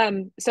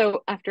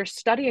 So after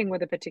studying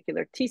with a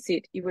particular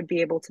TSET, you would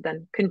be able to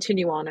then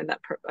continue on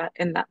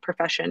in that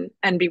profession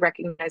and be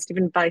recognized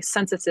even by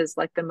censuses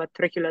like the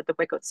Matricula de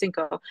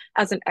Huecotzinco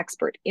as an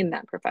expert in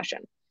that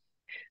profession.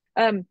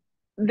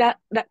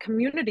 That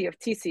community of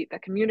TC,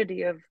 that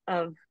community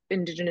of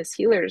indigenous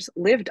healers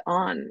lived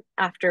on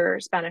after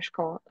Spanish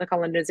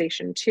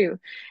colonization too,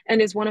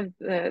 and is one of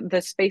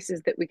the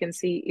spaces that we can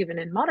see even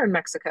in modern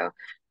Mexico,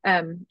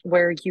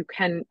 where you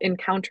can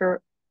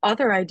encounter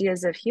other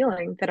ideas of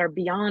healing that are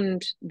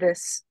beyond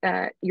this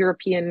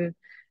European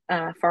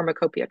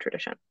pharmacopoeia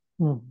tradition.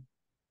 Hmm.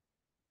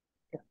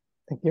 Yeah.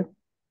 Thank you.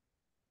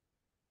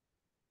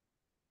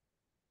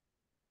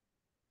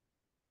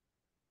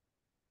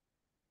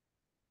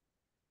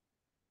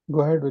 Go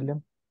ahead,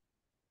 William.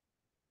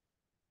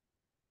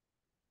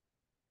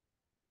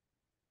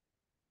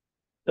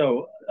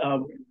 So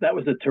that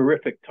was a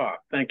terrific talk.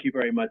 Thank you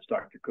very much,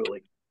 Dr.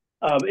 Cooley.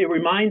 It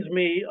reminds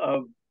me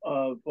of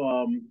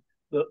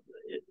the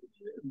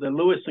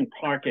Lewis and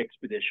Clark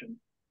expedition,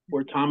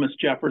 where Thomas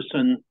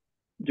Jefferson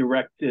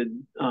directed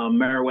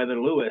Meriwether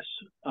Lewis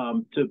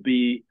to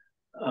be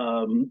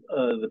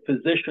the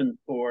physician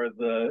for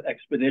the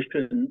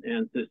expedition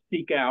and to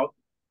seek out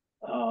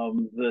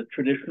the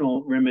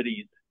traditional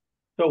remedies.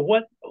 So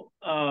what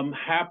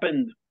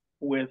happened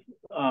with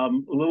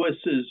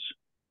Lewis's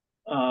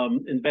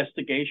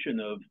investigation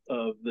of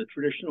the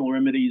traditional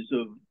remedies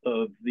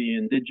of the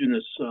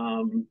indigenous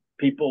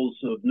peoples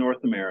of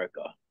North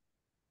America?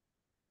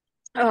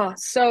 Oh,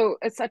 so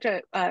it's such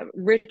a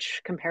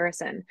rich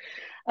comparison.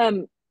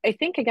 I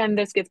think again,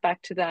 this gets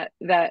back to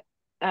that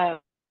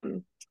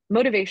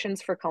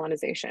motivations for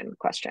colonization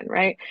question,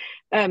 right?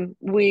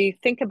 We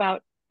think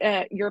about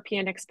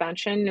European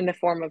expansion in the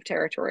form of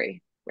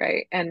territory,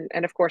 right? And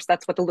of course,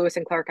 that's what the Lewis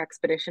and Clark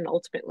expedition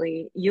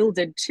ultimately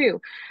yielded to.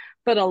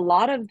 But a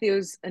lot of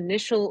those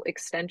initial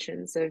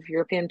extensions of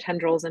European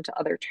tendrils into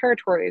other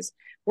territories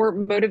were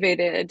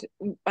motivated,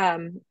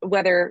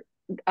 whether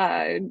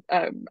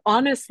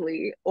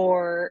honestly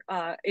or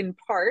in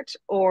part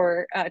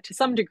or to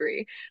some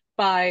degree,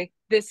 by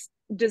this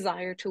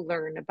desire to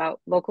learn about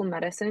local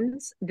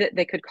medicines that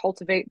they could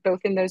cultivate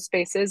both in those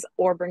spaces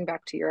or bring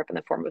back to Europe in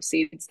the form of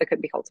seeds that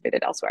could be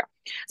cultivated elsewhere.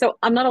 So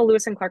I'm not a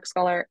Lewis and Clark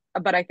scholar,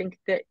 but I think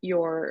that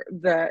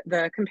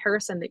the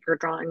comparison that you're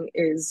drawing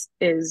is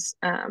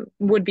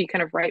would be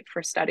kind of ripe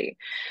for study.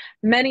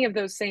 Many of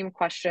those same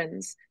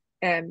questions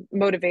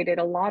motivated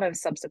a lot of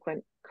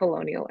subsequent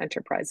colonial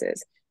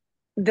enterprises.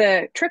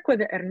 The trick with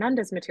the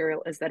Hernandez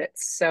material is that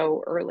it's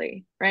so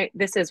early, right?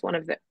 This is one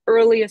of the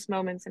earliest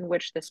moments in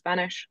which the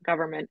Spanish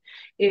government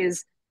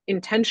is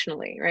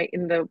intentionally, right,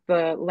 in the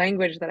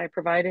language that I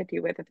provided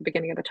you with at the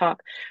beginning of the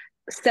talk,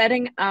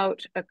 setting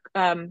out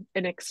an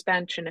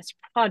expansionist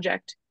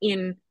project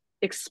in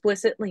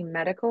explicitly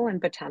medical and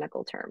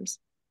botanical terms.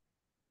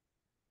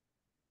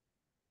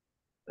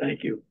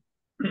 Thank you.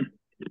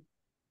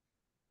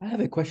 I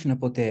have a question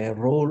about the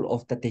role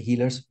of that the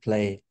healers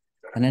play.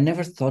 And I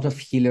never thought of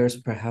healers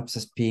perhaps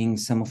as being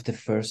some of the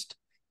first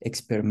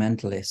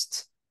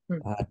experimentalists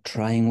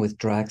trying with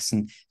drugs.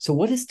 And so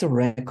what is the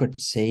record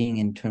saying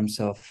in terms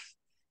of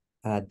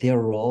their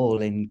role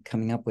in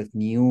coming up with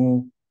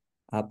new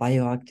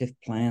bioactive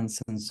plants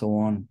and so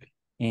on?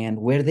 And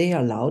were they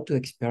allowed to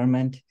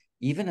experiment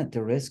even at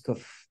the risk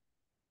of,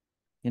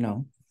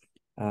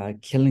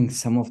 killing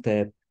some of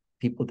the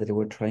people that they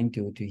were trying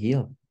to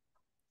heal?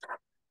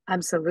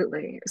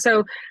 Absolutely.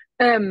 So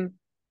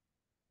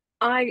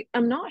I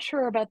am not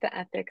sure about the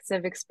ethics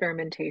of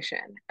experimentation,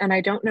 and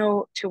I don't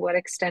know to what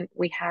extent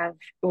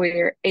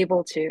we're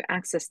able to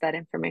access that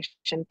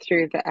information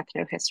through the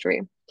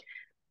ethnohistory.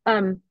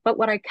 But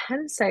what I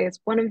can say is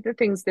one of the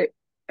things that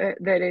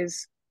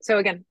is so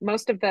again,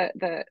 most of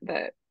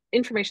the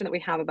information that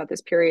we have about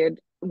this period,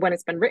 when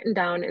it's been written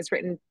down, is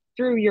written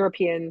through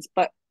Europeans,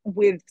 but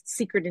with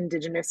secret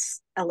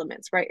indigenous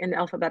elements, right, in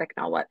alphabetic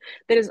Nahuatl,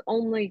 that is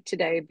only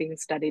today being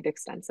studied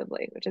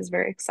extensively, which is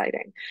very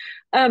exciting.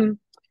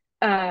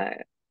 Uh,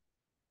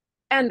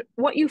 And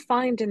what you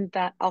find in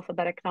that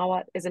alphabetic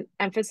Nahuatl is an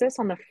emphasis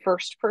on the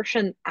first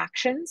person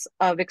actions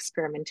of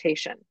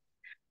experimentation.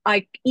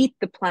 I eat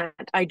the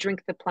plant, I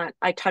drink the plant,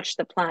 I touch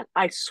the plant,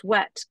 I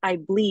sweat, I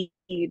bleed,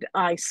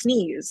 I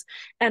sneeze.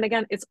 And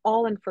again, it's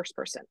all in first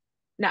person.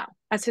 Now,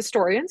 as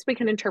historians, we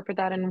can interpret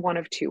that in one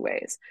of two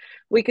ways.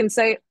 We can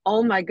say,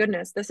 oh my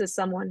goodness, this is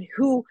someone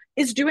who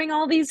is doing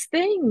all these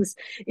things.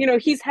 You know,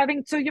 he's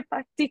having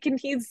soyopactic and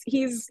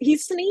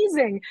he's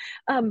sneezing.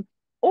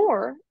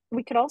 Or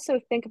we could also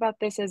think about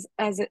this as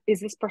is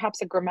this perhaps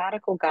a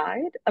grammatical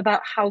guide about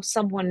how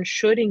someone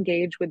should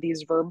engage with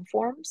these verb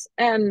forms,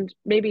 and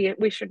maybe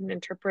we shouldn't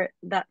interpret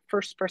that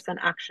first person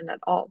action at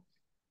all.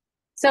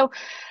 So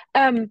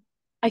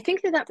I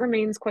think that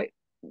remains quite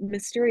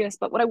mysterious,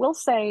 but what I will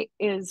say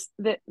is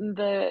that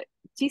the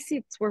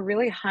Tisits were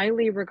really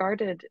highly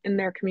regarded in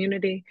their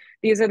community.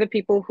 These are the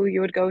people who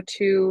you would go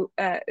to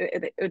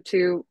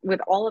with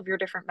all of your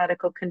different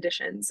medical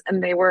conditions,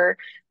 and they were,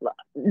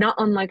 not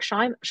unlike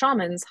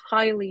shamans,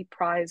 highly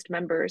prized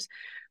members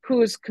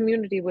whose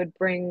community would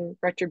bring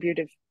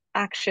retributive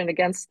action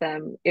against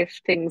them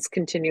if things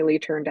continually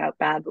turned out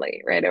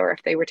badly, right? Or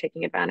if they were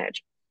taking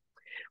advantage.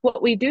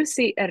 What we do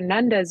see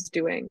Hernandez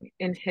doing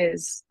in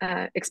his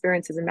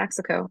experiences in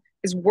Mexico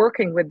is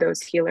working with those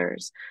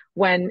healers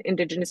when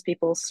indigenous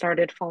people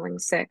started falling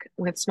sick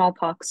with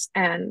smallpox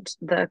and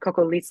the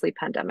Coco-Leasley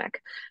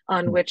pandemic,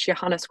 on which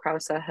Johannes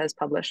Krause has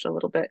published a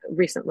little bit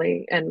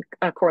recently and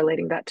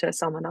correlating that to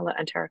Salmonella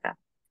enterica.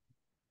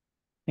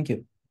 Thank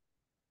you.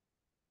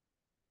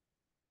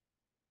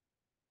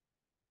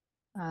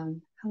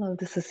 Hello,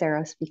 this is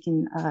Sarah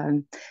speaking.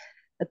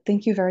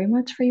 Thank you very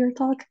much for your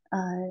talk.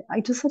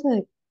 I just had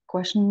a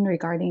question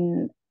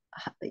regarding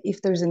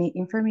if there's any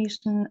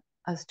information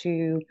as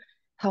to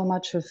how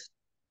much of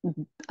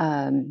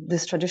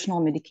this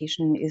traditional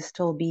medication is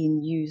still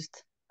being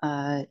used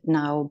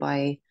now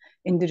by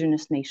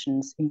indigenous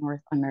nations in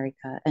North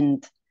America,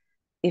 and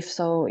if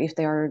so, if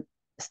they are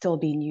still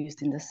being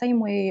used in the same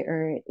way,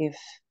 or if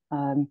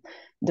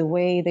the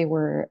way they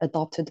were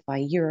adopted by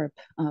Europe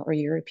or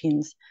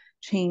Europeans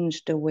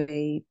changed the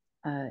way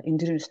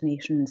indigenous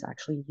nations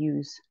actually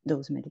use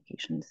those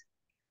medications.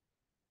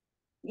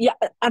 Yeah,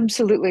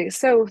 absolutely.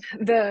 So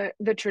the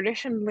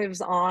tradition lives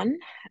on,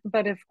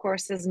 but of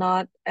course is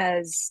not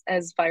as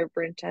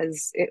vibrant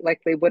as it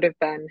likely would have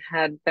been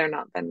had there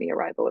not been the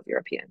arrival of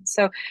Europeans.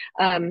 So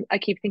I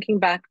keep thinking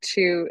back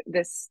to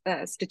this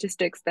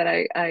statistics that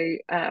I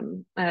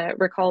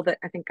recall that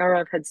I think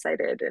Gaurav had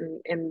cited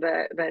in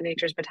the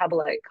Nature's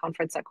Metabolite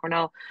conference at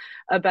Cornell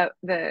about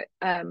the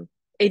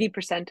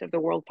 80% of the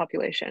world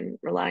population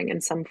relying in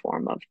some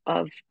form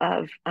of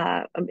a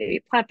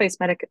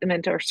plant-based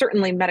medicament, or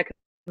certainly medicament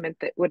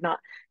that would not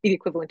be the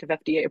equivalent of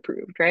FDA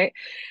approved, right?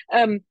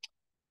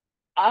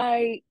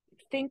 I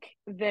think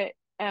that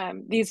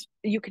these,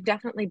 you could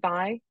definitely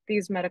buy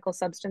these medical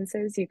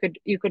substances. You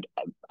could.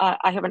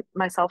 I haven't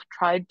myself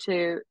tried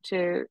to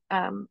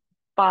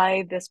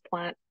buy this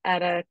plant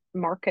at a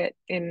market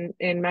in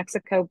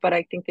Mexico, but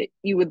I think that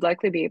you would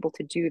likely be able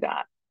to do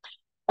that.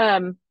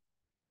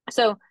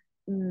 So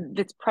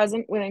it's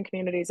present within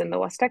communities in the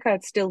Huasteca.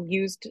 It's still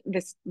used.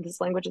 This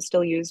language is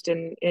still used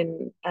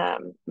in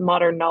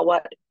modern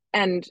Nahuatl,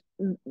 and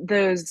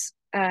those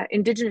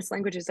indigenous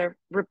languages are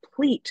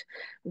replete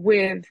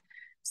with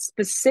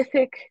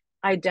specific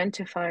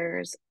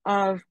identifiers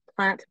of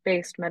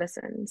plant-based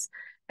medicines,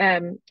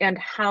 and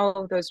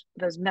how those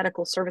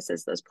medical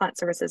services, those plant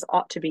services,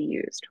 ought to be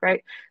used.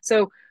 Right.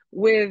 So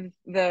with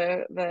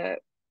the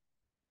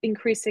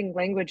increasing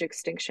language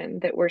extinction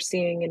that we're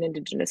seeing in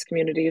indigenous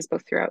communities,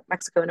 both throughout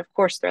Mexico and of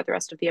course throughout the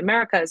rest of the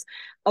Americas,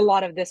 a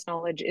lot of this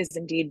knowledge is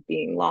indeed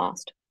being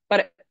lost, but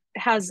it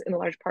has in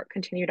large part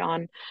continued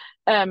on,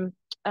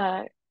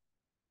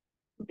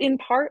 in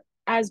part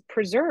as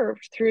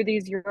preserved through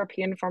these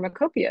European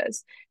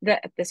pharmacopoeias,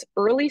 that at this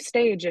early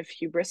stage of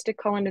hubristic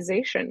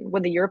colonization,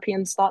 when the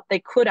Europeans thought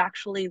they could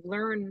actually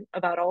learn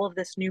about all of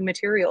this new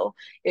material,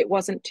 it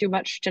wasn't too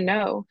much to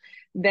know,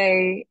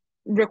 they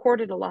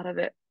recorded a lot of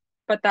it.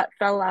 But that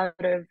fell out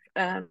of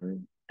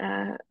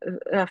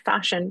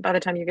fashion by the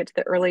time you get to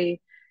the early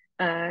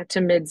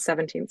to mid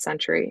 17th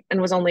century, and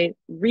was only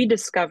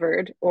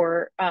rediscovered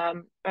or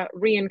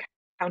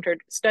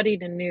re-encountered,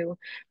 studied anew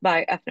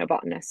by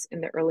ethnobotanists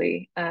in the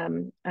early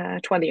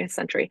 20th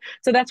century.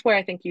 So that's where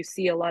I think you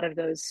see a lot of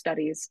those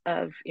studies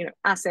of,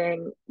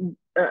 assaying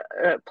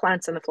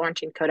plants in the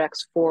Florentine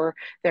Codex for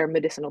their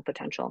medicinal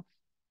potential.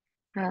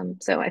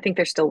 So I think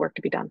there's still work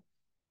to be done.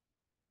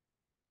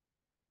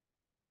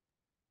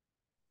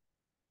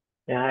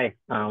 Yeah,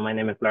 hi, my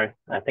name is Lars.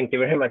 Thank you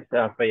very much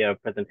for your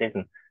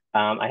presentation.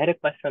 I had a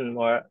question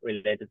more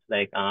related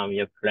to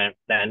your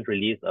planned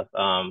release of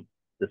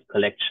this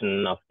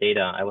collection of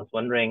data. I was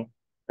wondering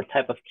what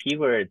type of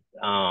keywords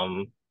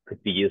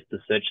could be used to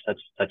search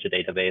such a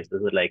database.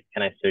 Is it like,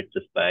 can I search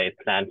just by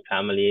plant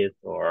families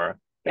or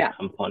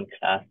compound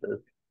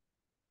classes?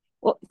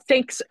 Well,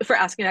 thanks for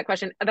asking that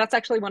question. That's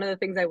actually one of the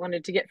things I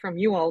wanted to get from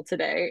you all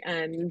today,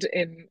 and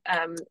to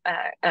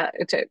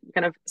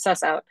kind of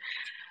suss out.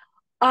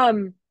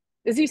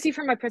 as you see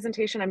from my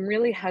presentation, I'm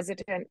really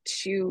hesitant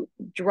to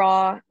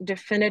draw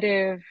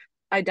definitive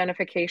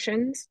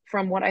identifications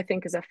from what I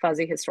think is a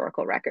fuzzy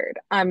historical record.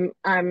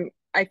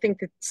 I think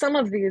that some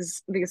of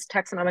these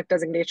taxonomic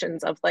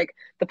designations of like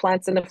the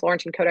plants in the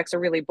Florentine Codex are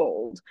really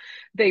bold.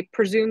 They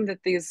presume that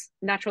these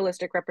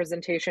naturalistic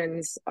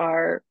representations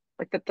are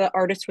like that the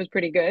artist was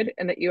pretty good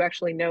and that you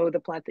actually know the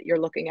plant that you're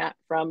looking at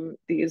from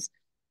these,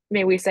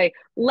 may we say,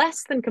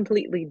 less than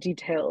completely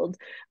detailed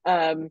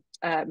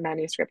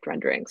manuscript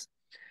renderings.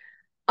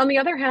 On the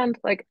other hand,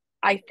 like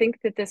I think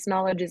that this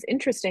knowledge is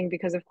interesting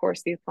because, of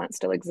course, these plants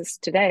still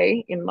exist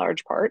today in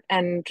large part,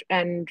 and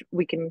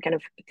we can kind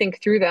of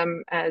think through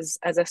them as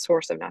a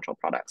source of natural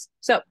products.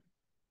 So,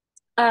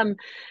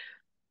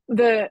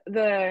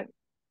 the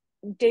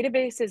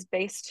database is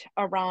based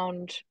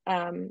around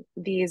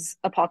these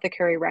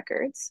apothecary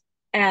records,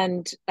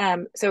 and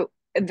so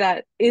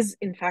that is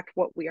in fact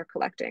what we are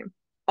collecting.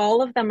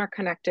 All of them are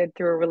connected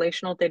through a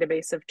relational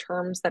database of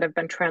terms that have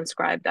been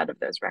transcribed out of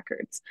those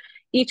records.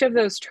 Each of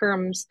those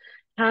terms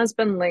has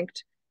been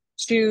linked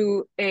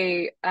to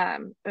the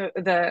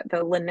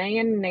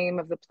Linnaean name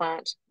of the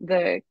plant,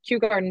 the Kew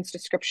Gardens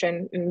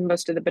description in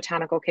most of the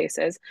botanical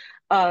cases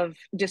of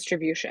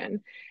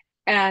distribution.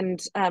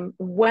 And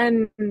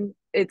when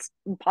it's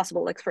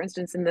possible, like for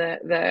instance, in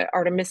the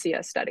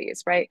Artemisia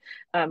studies, right?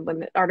 When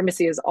the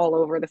Artemisia is all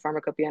over the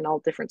Pharmacopeia in all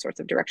different sorts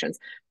of directions,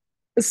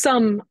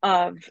 some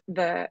of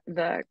the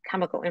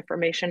chemical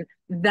information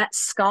that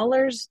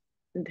scholars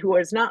who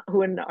are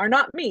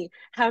not me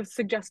have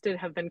suggested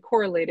have been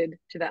correlated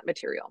to that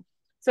material.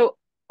 So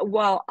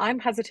while I'm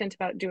hesitant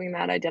about doing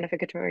that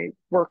identificatory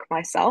work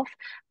myself,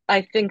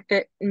 I think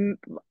that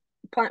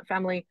plant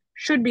family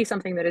should be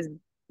something that is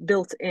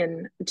built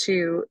in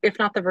to, if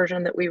not the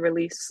version that we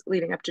release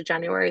leading up to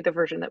January, the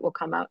version that will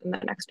come out in the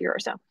next year or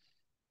so.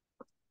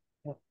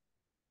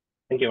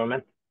 Thank you,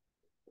 Roman.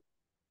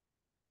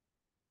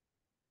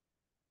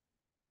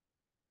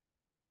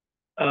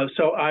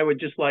 So I would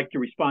just like to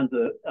respond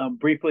to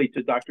briefly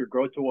to Dr.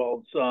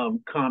 Grotewald's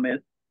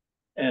comment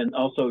and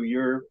also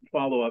your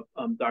follow-up,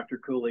 Dr.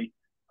 Cooley.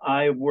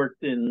 I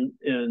worked in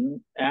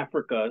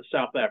Africa,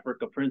 South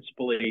Africa,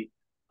 principally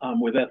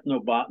with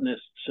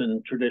ethnobotanists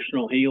and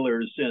traditional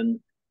healers.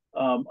 And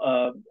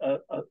a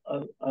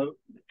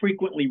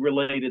frequently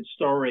related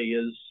story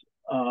is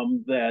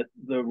that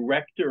the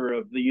rector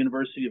of the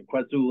University of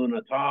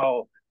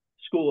KwaZulu-Natal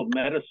School of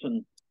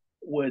Medicine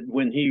would,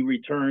 when he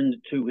returned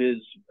to his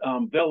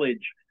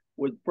village,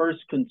 would first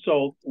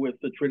consult with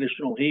the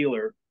traditional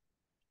healer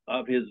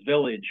of his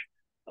village.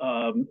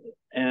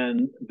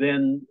 And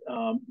then,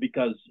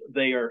 because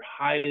they are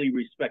highly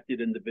respected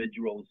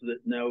individuals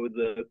that know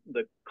the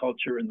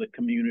culture and the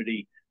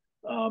community.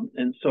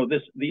 And so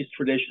these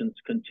traditions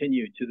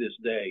continue to this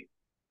day.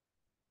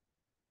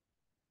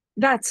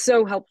 That's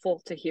so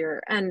helpful to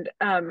hear. And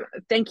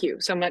thank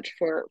you so much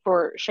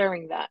for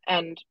sharing that.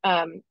 And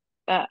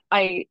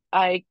I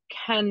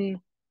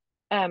can,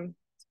 I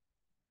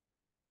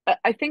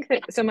think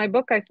that, so my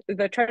book,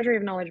 the Treasury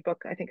of Knowledge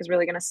book, I think is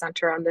really going to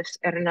center on this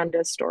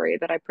Hernandez story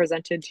that I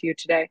presented to you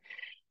today.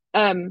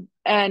 And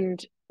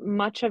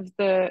much of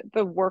the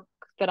work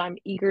that I'm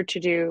eager to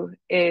do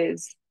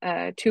is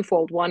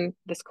twofold. One,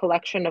 this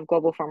collection of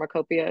global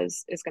pharmacopoeia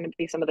is going to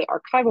be some of the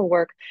archival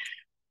work,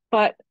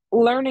 but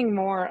learning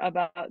more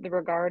about the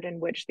regard in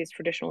which these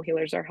traditional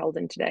healers are held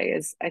in today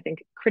is, I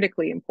think,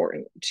 critically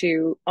important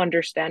to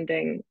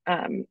understanding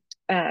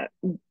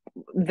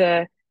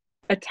the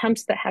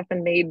attempts that have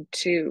been made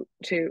to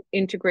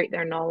integrate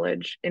their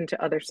knowledge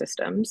into other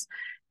systems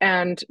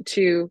and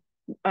to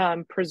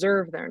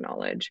preserve their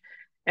knowledge.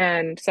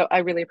 And so I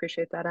really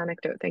appreciate that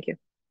anecdote. Thank you.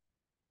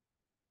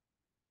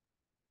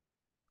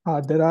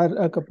 There are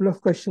a couple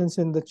of questions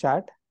in the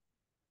chat.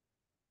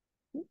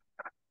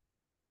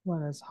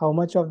 One is, how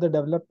much of the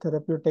developed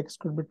therapeutics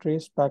could be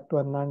traced back to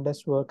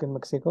Hernandez's work in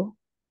Mexico?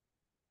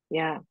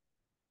 Yeah.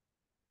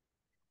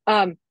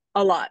 A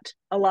lot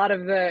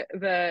of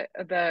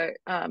the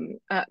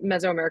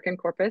Mesoamerican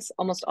corpus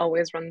almost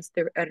always runs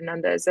through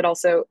Hernandez. It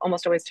also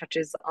almost always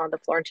touches on the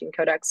Florentine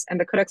Codex and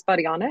the Codex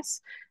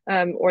Badianis,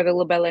 or the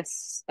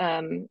Libelis,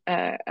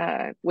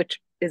 which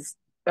is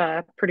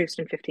produced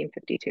in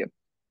 1552.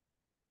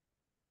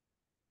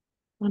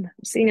 I'm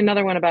seeing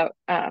another one about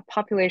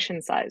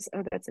population size.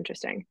 Oh, that's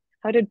interesting.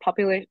 How did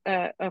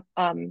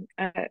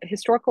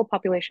historical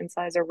population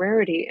size or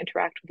rarity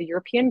interact with the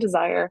European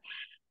desire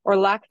or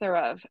lack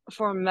thereof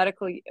for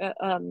medical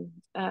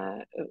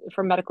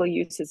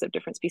uses of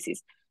different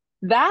species?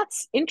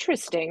 That's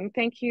interesting.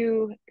 Thank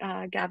you,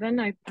 Gavin.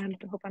 I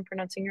hope I'm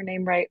pronouncing your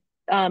name right.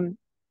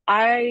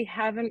 I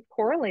haven't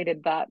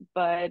correlated that,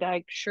 but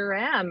I sure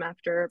am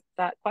after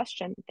that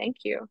question. Thank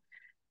you.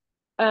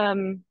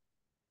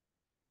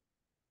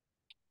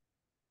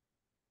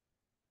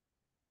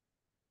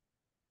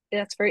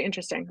 That's very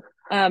interesting.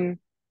 I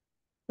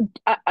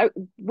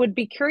would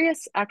be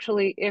curious,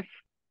 actually, if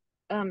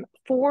in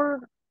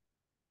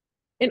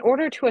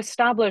order to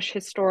establish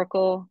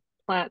historical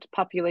plant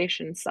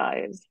population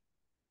size,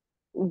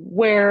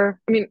 where,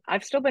 I mean,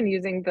 I've still been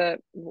using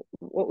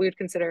what we would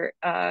consider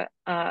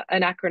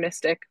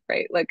anachronistic,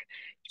 right? Like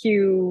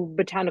Q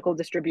botanical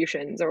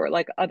distributions or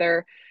like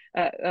other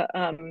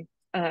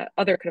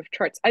other kind of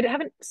charts. I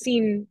haven't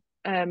seen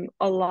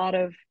a lot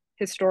of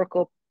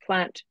historical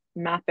plant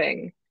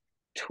mapping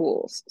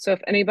tools. So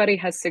if anybody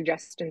has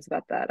suggestions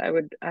about that,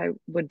 I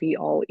would be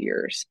all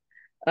ears.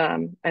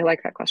 I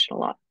like that question a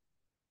lot.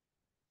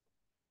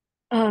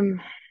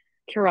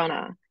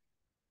 Kirana.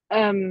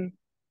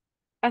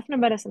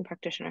 Ethnomedicine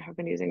practitioner have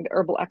been using the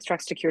herbal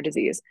extracts to cure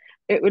disease.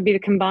 It would be the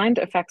combined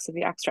effects of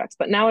the extracts,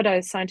 but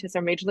nowadays scientists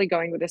are majorly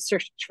going with a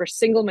search for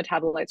single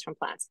metabolites from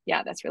plants.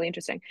 Yeah, that's really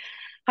interesting.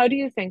 How do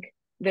you think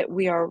that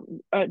we are,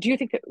 do you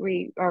think that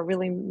we are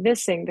really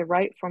missing the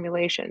right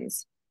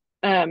formulations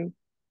by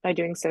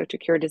doing so to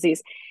cure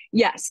disease?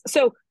 Yes.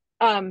 So,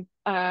 Karana,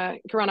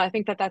 I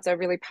think that that's a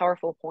really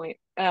powerful point.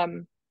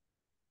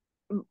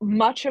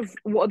 Much of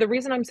the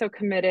reason I'm so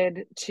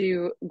committed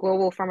to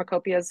global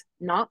pharmacopoeias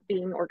not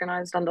being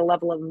organized on the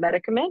level of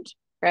medicament,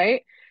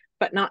 right?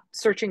 But not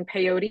searching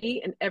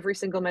peyote in every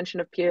single mention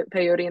of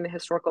peyote in the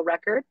historical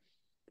record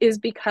is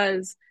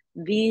because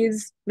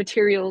these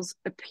materials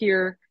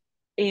appear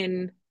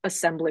in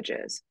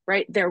assemblages,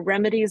 right? They're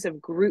remedies of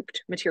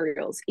grouped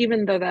materials,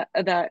 even though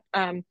that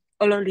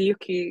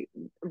ololiuki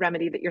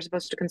remedy that you're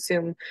supposed to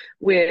consume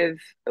with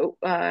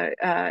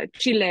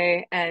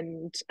chile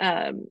and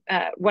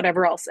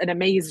whatever else, an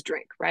maize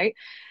drink, right?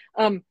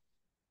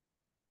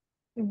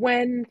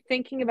 When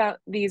thinking about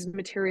these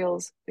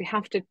materials, we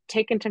have to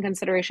take into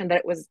consideration that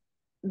it was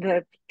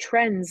the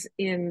trends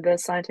in the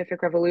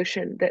scientific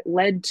revolution that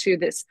led to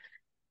this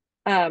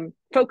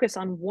focus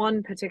on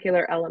one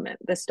particular element,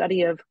 the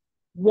study of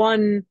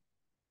one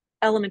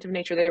element of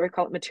nature. They would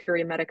call it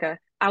materia medica,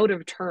 out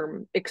of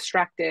term,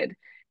 extracted,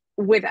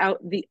 without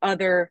the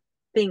other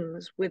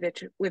things with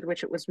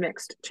which it was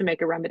mixed to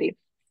make a remedy.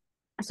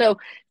 So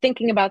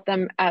thinking about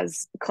them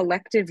as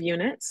collective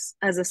units,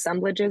 as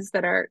assemblages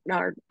that are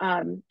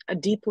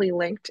deeply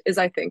linked is,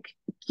 I think,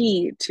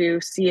 key to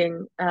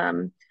seeing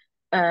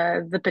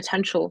the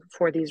potential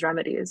for these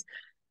remedies.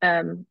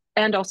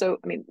 And also,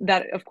 I mean,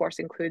 that of course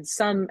includes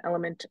some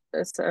element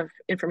of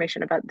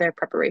information about their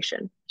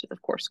preparation, which is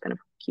of course kind of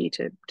key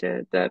to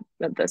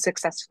the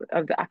success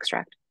of the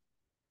extract.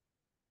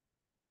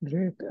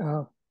 Great.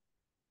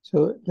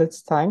 So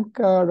let's thank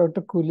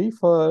Dr. Cooley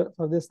for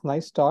this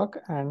nice talk,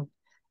 and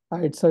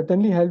it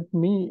certainly helped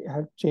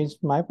changed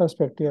my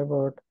perspective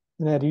about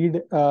when I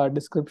read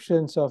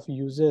descriptions of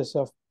uses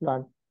of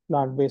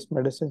plant-based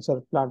medicines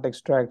or plant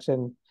extracts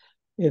in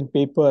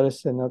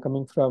papers,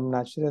 coming from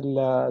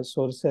natural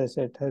sources.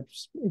 It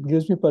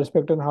gives me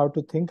perspective on how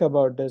to think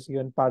about this,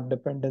 even part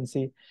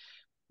dependency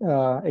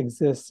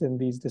exists in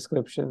these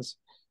descriptions.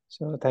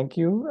 So thank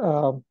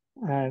you.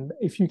 And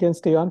if you can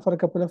stay on for a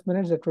couple of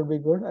minutes, that would be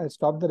good. I'll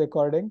stop the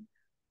recording.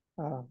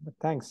 But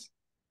thanks.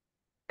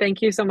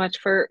 Thank you so much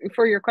for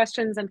your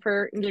questions and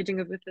for engaging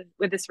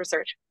with this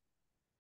research.